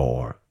him,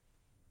 or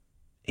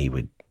he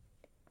would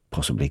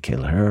possibly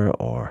kill her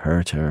or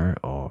hurt her,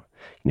 or,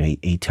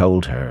 he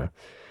told her,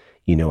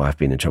 I've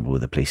been in trouble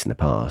with the police in the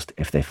past.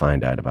 If they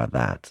find out about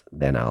that,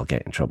 then I'll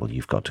get in trouble.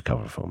 You've got to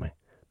cover for me.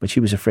 But she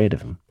was afraid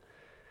of him.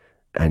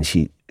 And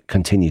she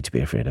continued to be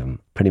afraid of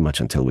him pretty much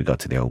until we got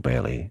to the Old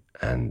Bailey,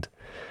 and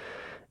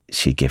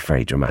she gave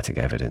very dramatic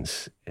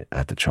evidence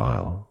at the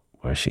trial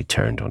where she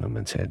turned on him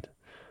and said,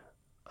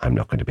 I'm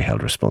not going to be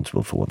held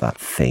responsible for what that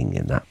thing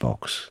in that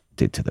box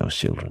did to those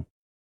children.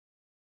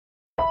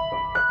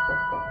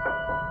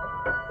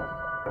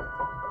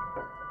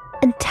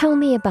 And tell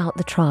me about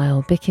the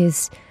trial,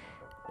 because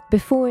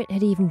before it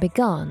had even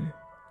begun,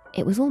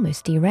 it was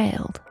almost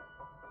derailed.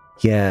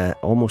 Yeah,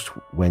 almost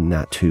when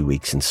that 2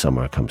 weeks in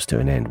summer comes to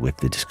an end with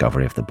the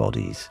discovery of the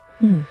bodies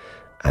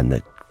and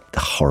the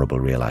horrible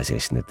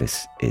realisation that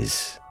this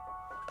is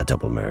a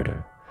double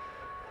murder.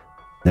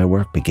 Their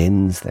work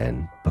begins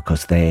then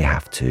because they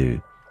have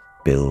to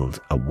build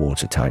a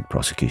watertight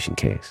prosecution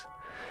case.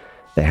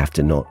 They have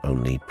to not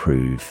only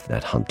prove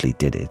that Huntly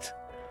did it,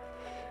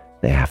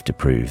 they have to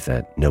prove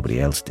that nobody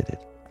else did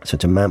it. So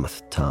it's a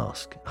mammoth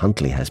task.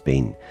 Huntly has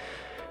been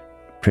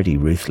pretty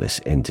ruthless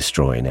in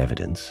destroying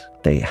evidence.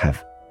 They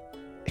have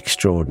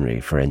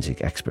extraordinary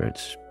forensic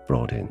experts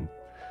brought in.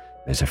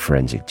 There's a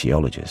forensic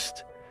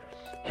geologist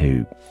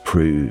who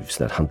proves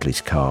that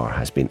Huntly's car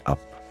has been up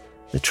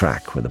the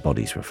track where the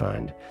bodies were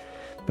found,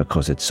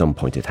 because at some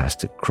point it has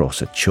to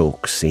cross a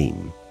chalk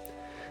seam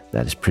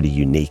that is pretty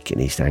unique in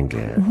East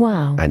Anglia.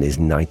 Wow. And is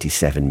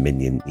 97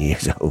 million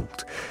years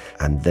old.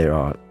 And there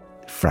are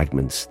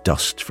fragments,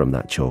 dust from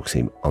that chalk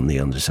seam on the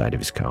underside of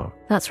his car.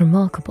 That's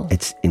remarkable.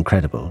 It's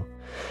incredible.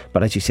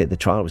 But as you said, the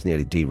trial was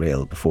nearly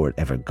derailed before it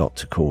ever got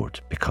to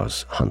court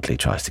because Huntly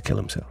tries to kill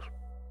himself.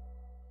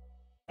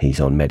 He's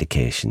on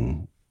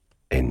medication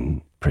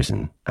in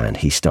prison and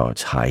he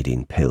starts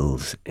hiding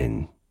pills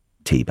in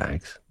tea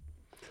bags.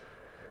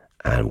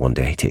 And one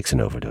day he takes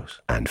an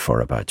overdose. And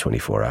for about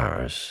 24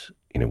 hours,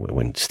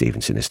 when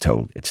Stevenson is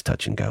told it's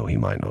touch and go, he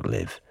might not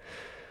live.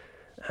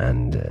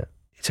 And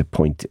it's a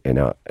point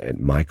in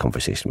my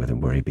conversation with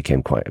him where he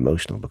became quite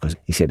emotional, because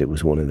he said it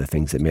was one of the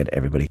things that made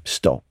everybody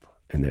stop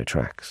in their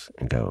tracks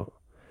and go,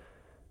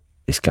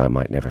 this guy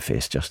might never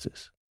face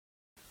justice.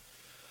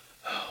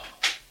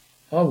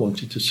 I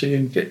wanted to see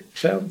him get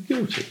found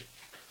guilty.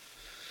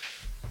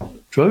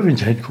 Drove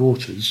into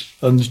headquarters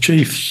and the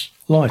chief's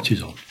light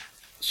is on.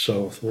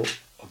 So I thought,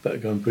 I'd better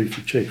go and brief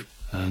the chief.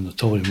 And I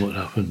told him what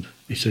happened.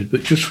 He said,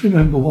 but just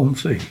remember one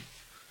thing.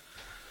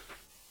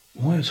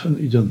 Why has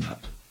Huntley done that?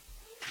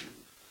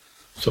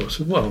 So I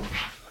said, well,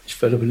 he's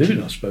fed up with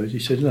living, I suppose. He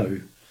said,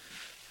 no,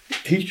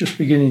 he's just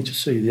beginning to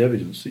see the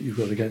evidence that you've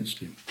got against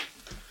him.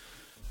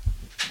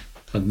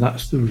 And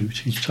that's the route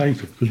he's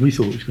taken, because we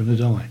thought he was going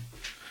to die.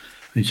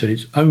 And he said,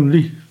 it's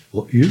only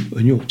what you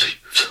and your team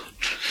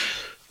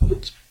have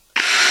done.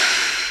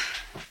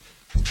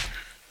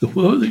 The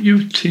work that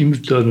your team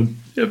have done and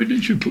the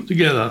evidence you put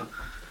together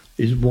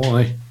is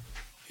why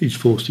he's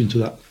forced into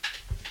that.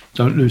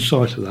 Don't lose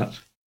sight of that.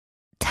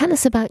 Tell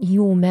us about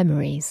your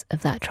memories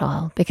of that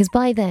trial, because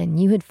by then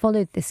you had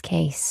followed this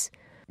case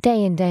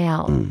day in, day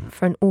out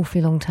for an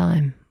awfully long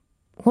time.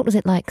 What was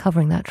it like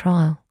covering that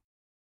trial?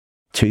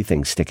 Two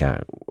things stick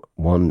out.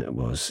 One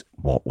was,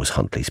 what was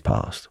Huntley's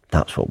past?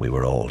 That's what we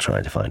were all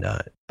trying to find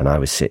out. And I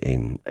was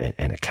sitting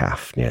in a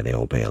cafe near the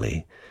Old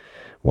Bailey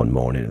one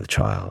morning of the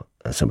trial,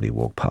 and somebody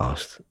walked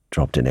past,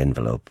 dropped an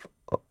envelope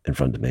in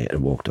front of me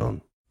and walked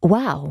on.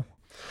 Wow.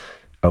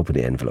 Opened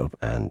the envelope,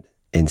 and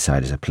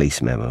inside is a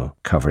police memo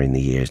covering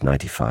the years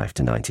 95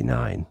 to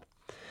 99,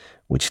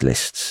 which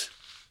lists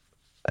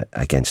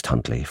against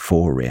Huntley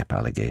 4 rape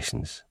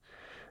allegations,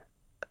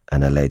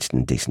 an alleged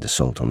indecent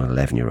assault on an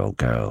 11-year-old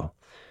girl,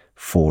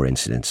 4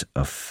 incidents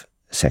of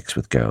sex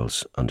with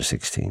girls under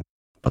 16.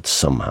 But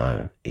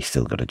somehow he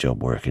still got a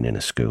job working in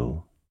a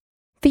school.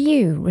 For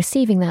you,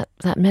 receiving that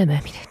memo,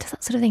 I mean, does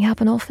that sort of thing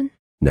happen often?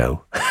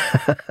 No.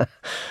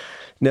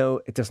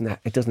 No, it doesn't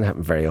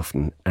happen very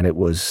often. And it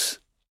was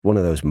one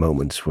of those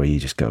moments where you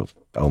just go,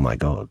 oh my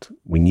God.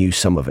 We knew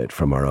some of it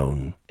from our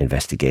own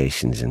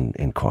investigations and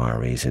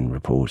inquiries and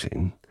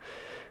reporting,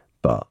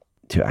 but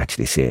to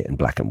actually see it in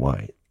black and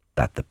white,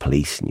 that the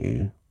police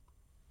knew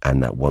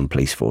and that one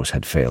police force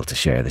had failed to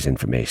share this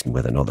information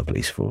with another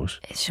police force.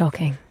 It's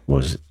shocking.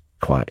 Was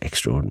quite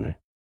extraordinary.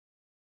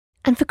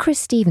 And for Chris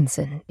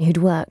Stevenson, who'd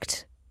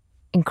worked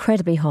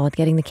incredibly hard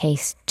getting the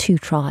case to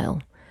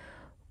trial,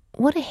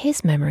 what are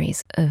his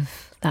memories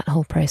of that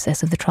whole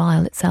process of the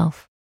trial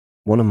itself?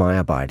 One of my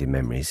abiding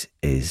memories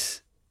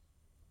is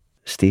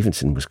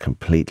Stevenson was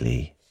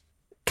completely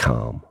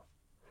calm.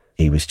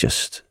 He was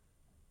just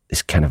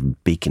this kind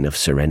of beacon of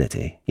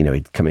serenity. You know,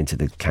 he'd come into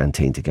the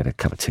canteen to get a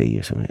cup of tea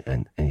or something,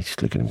 and you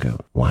just look at him and go,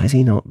 why is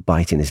he not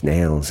biting his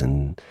nails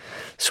and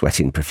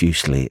sweating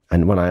profusely?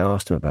 And when I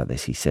asked him about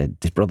this, he said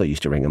his brother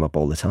used to ring him up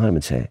all the time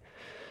and say,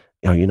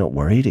 are you not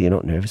worried? Are you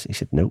not nervous? He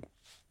said, nope,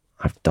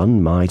 I've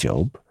done my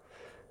job.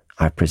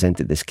 I've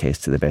presented this case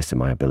to the best of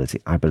my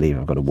ability. I believe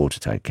I've got a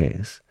watertight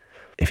case.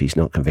 If he's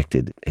not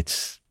convicted,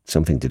 it's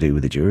something to do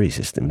with the jury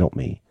system, not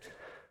me.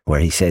 Where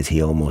he says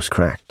he almost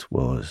cracked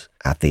was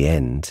at the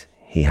end,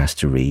 he has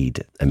to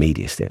read a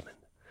media statement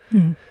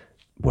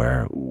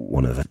where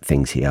one of the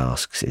things he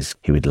asks is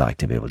he would like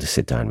to be able to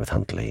sit down with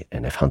Huntley,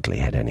 and if Huntley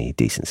had any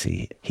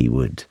decency, he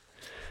would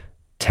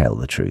tell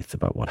the truth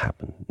about what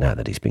happened now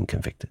that he's been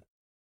convicted.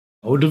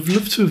 I would have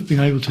loved to have been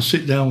able to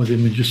sit down with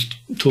him and just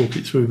talk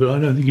it through, but I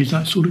don't think he's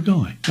that sort of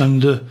guy.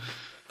 And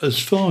as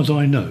far as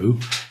I know,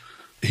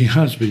 he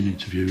has been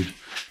interviewed,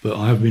 but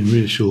I have been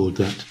reassured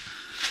that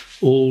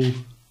all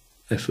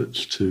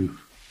efforts to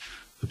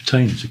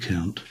obtain his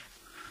account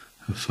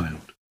have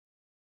failed.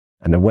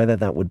 And whether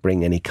that would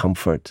bring any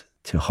comfort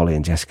to Holly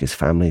and Jessica's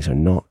families or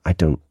not, I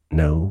don't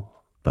know.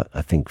 But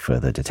I think for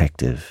the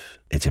detective,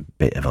 it's a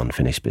bit of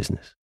unfinished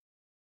business.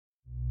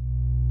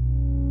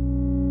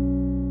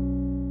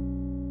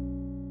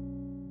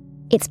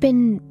 It's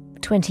been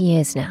 20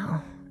 years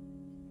now.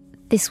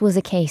 This was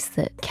a case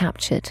that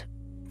captured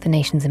the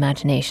nation's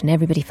imagination.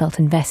 Everybody felt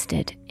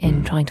invested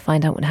in trying to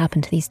find out what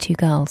happened to these 2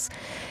 girls.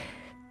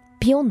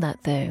 Beyond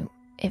that, though,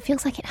 it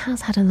feels like it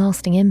has had a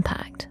lasting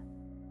impact.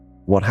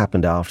 What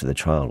happened after the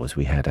trial was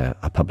we had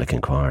a public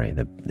inquiry,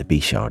 the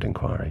Bechard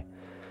inquiry,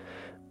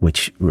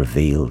 which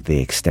revealed the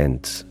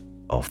extent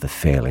of the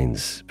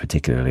failings,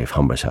 particularly of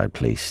Humberside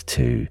Police,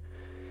 to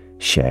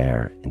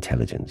share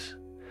intelligence.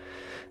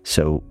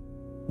 So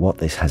what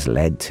this has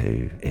led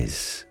to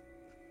is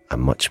a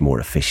much more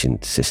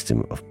efficient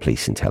system of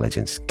police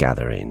intelligence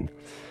gathering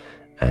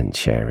and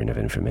sharing of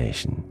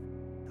information.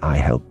 I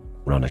help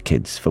run a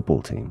kids'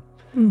 football team.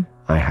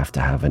 I have to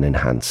have an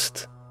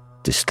enhanced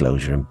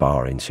disclosure and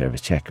barring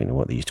service check,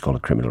 what they used to call a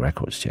criminal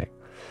records check,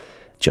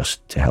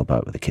 just to help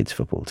out with the kids'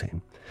 football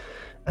team.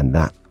 And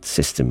that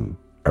system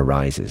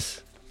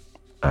arises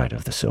out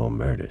of the Soham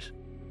murders.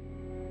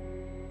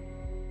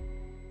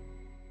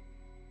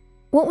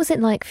 What was it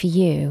like for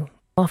you,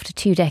 after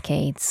 2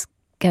 decades,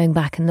 going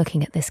back and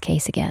looking at this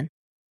case again?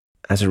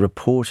 as a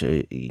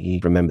reporter, you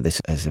remember this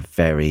as a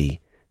very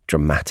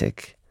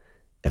dramatic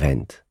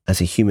event.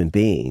 As a human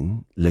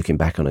being, looking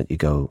back on it, you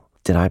go,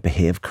 did I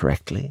behave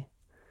correctly?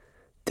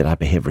 Did I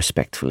behave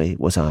respectfully?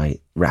 Was I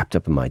wrapped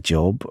up in my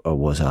job, or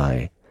was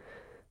I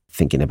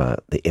thinking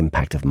about the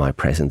impact of my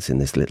presence in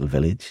this little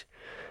village?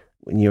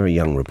 When you're a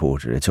young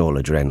reporter, it's all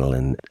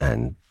adrenaline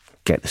and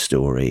get the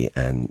story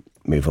and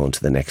move on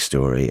to the next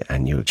story,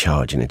 and you're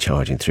charging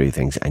through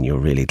things, and you're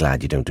really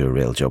glad you don't do a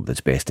real job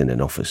that's based in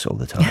an office all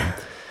the time.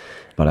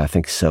 But I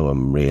think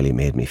Soham really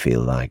made me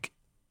feel like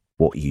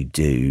what you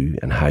do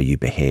and how you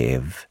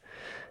behave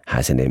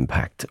has an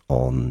impact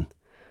on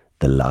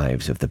the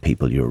lives of the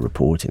people you're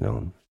reporting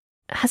on.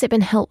 Has it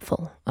been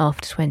helpful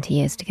after 20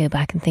 years to go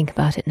back and think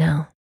about it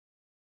now?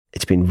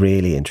 It's been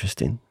really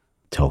interesting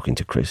talking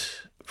to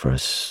Chris for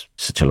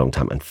such a long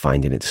time and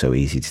finding it so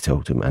easy to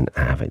talk to him and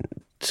having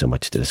so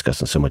much to discuss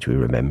and so much we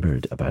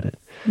remembered about it.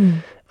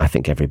 I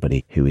think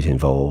everybody who is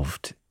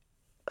involved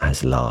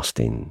has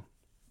lasting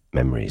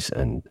memories,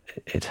 and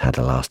it had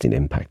a lasting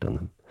impact on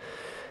them.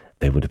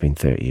 They would have been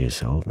 30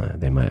 years old now.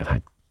 They might have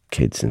had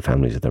kids and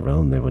families of their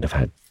own. They would have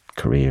had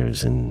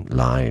careers and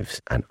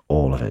lives, and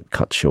all of it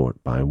cut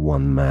short by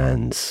one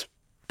man's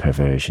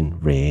perversion,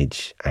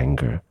 rage,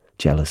 anger,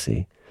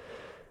 jealousy,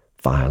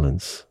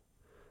 violence,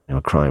 a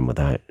crime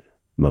without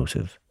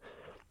motive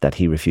that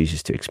he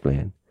refuses to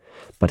explain.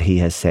 But he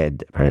has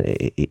said,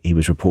 apparently, he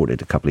was reported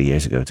a couple of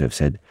years ago to have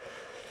said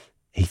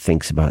he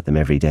thinks about them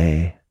every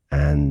day,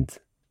 and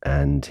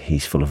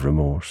he's full of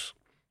remorse.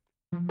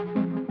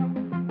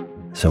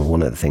 So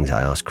one of the things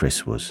I asked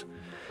Chris was,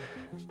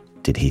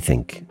 did he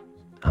think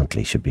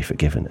Huntly should be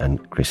forgiven?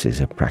 And Chris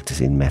is a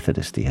practicing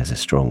Methodist. He has a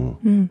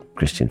strong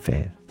Christian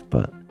faith,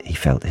 but he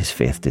felt his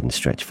faith didn't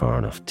stretch far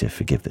enough to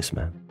forgive this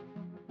man.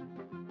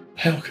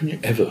 How can you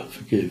ever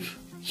forgive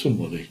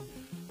somebody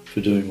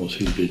for doing what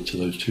he did to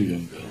those two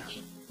young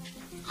girls?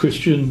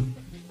 Christian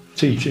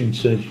teaching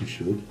says you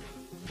should.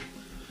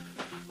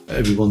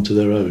 Everyone to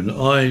their own.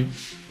 I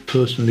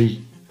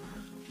personally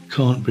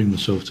can't bring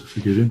myself to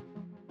forgive him.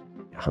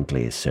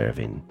 Huntly is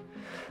serving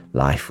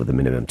life with a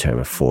minimum term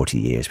of 40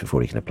 years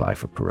before he can apply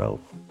for parole.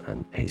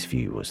 And his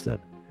view was that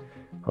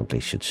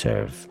Huntly should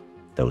serve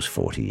those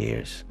 40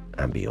 years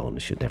and beyond. He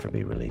should never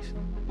be released.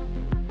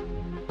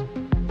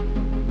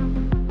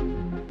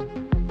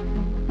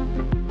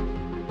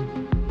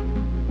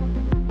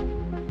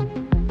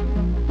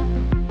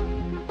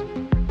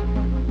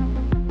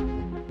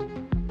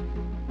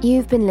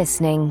 You've been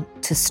listening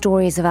to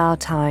Stories of Our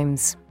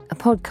Times, a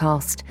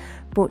podcast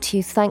brought to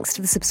you thanks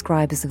to the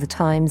subscribers of The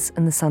Times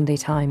and The Sunday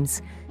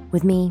Times,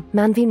 with me,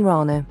 Manveen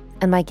Rana,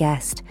 and my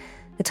guest,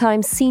 The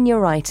Times senior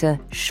writer,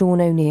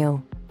 Sean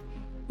O'Neill.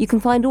 You can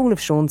find all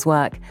of Sean's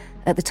work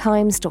at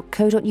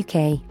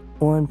thetimes.co.uk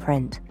or in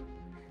print.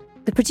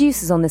 The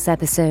producers on this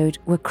episode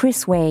were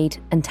Chris Wade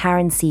and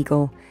Taryn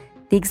Siegel.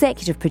 The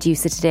executive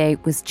producer today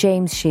was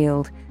James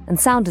Shield, and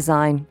sound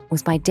design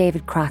was by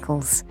David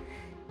Crackles.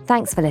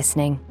 Thanks for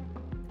listening.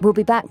 We'll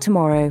be back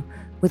tomorrow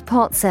with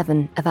part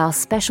 7 of our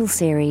special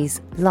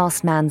series,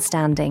 Last Man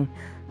Standing,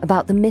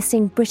 about the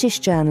missing British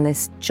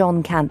journalist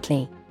John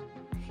Cantley.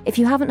 If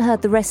you haven't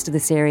heard the rest of the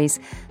series,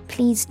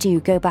 please do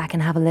go back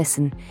and have a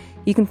listen.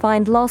 You can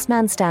find Last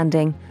Man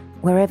Standing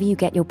wherever you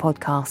get your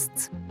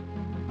podcasts.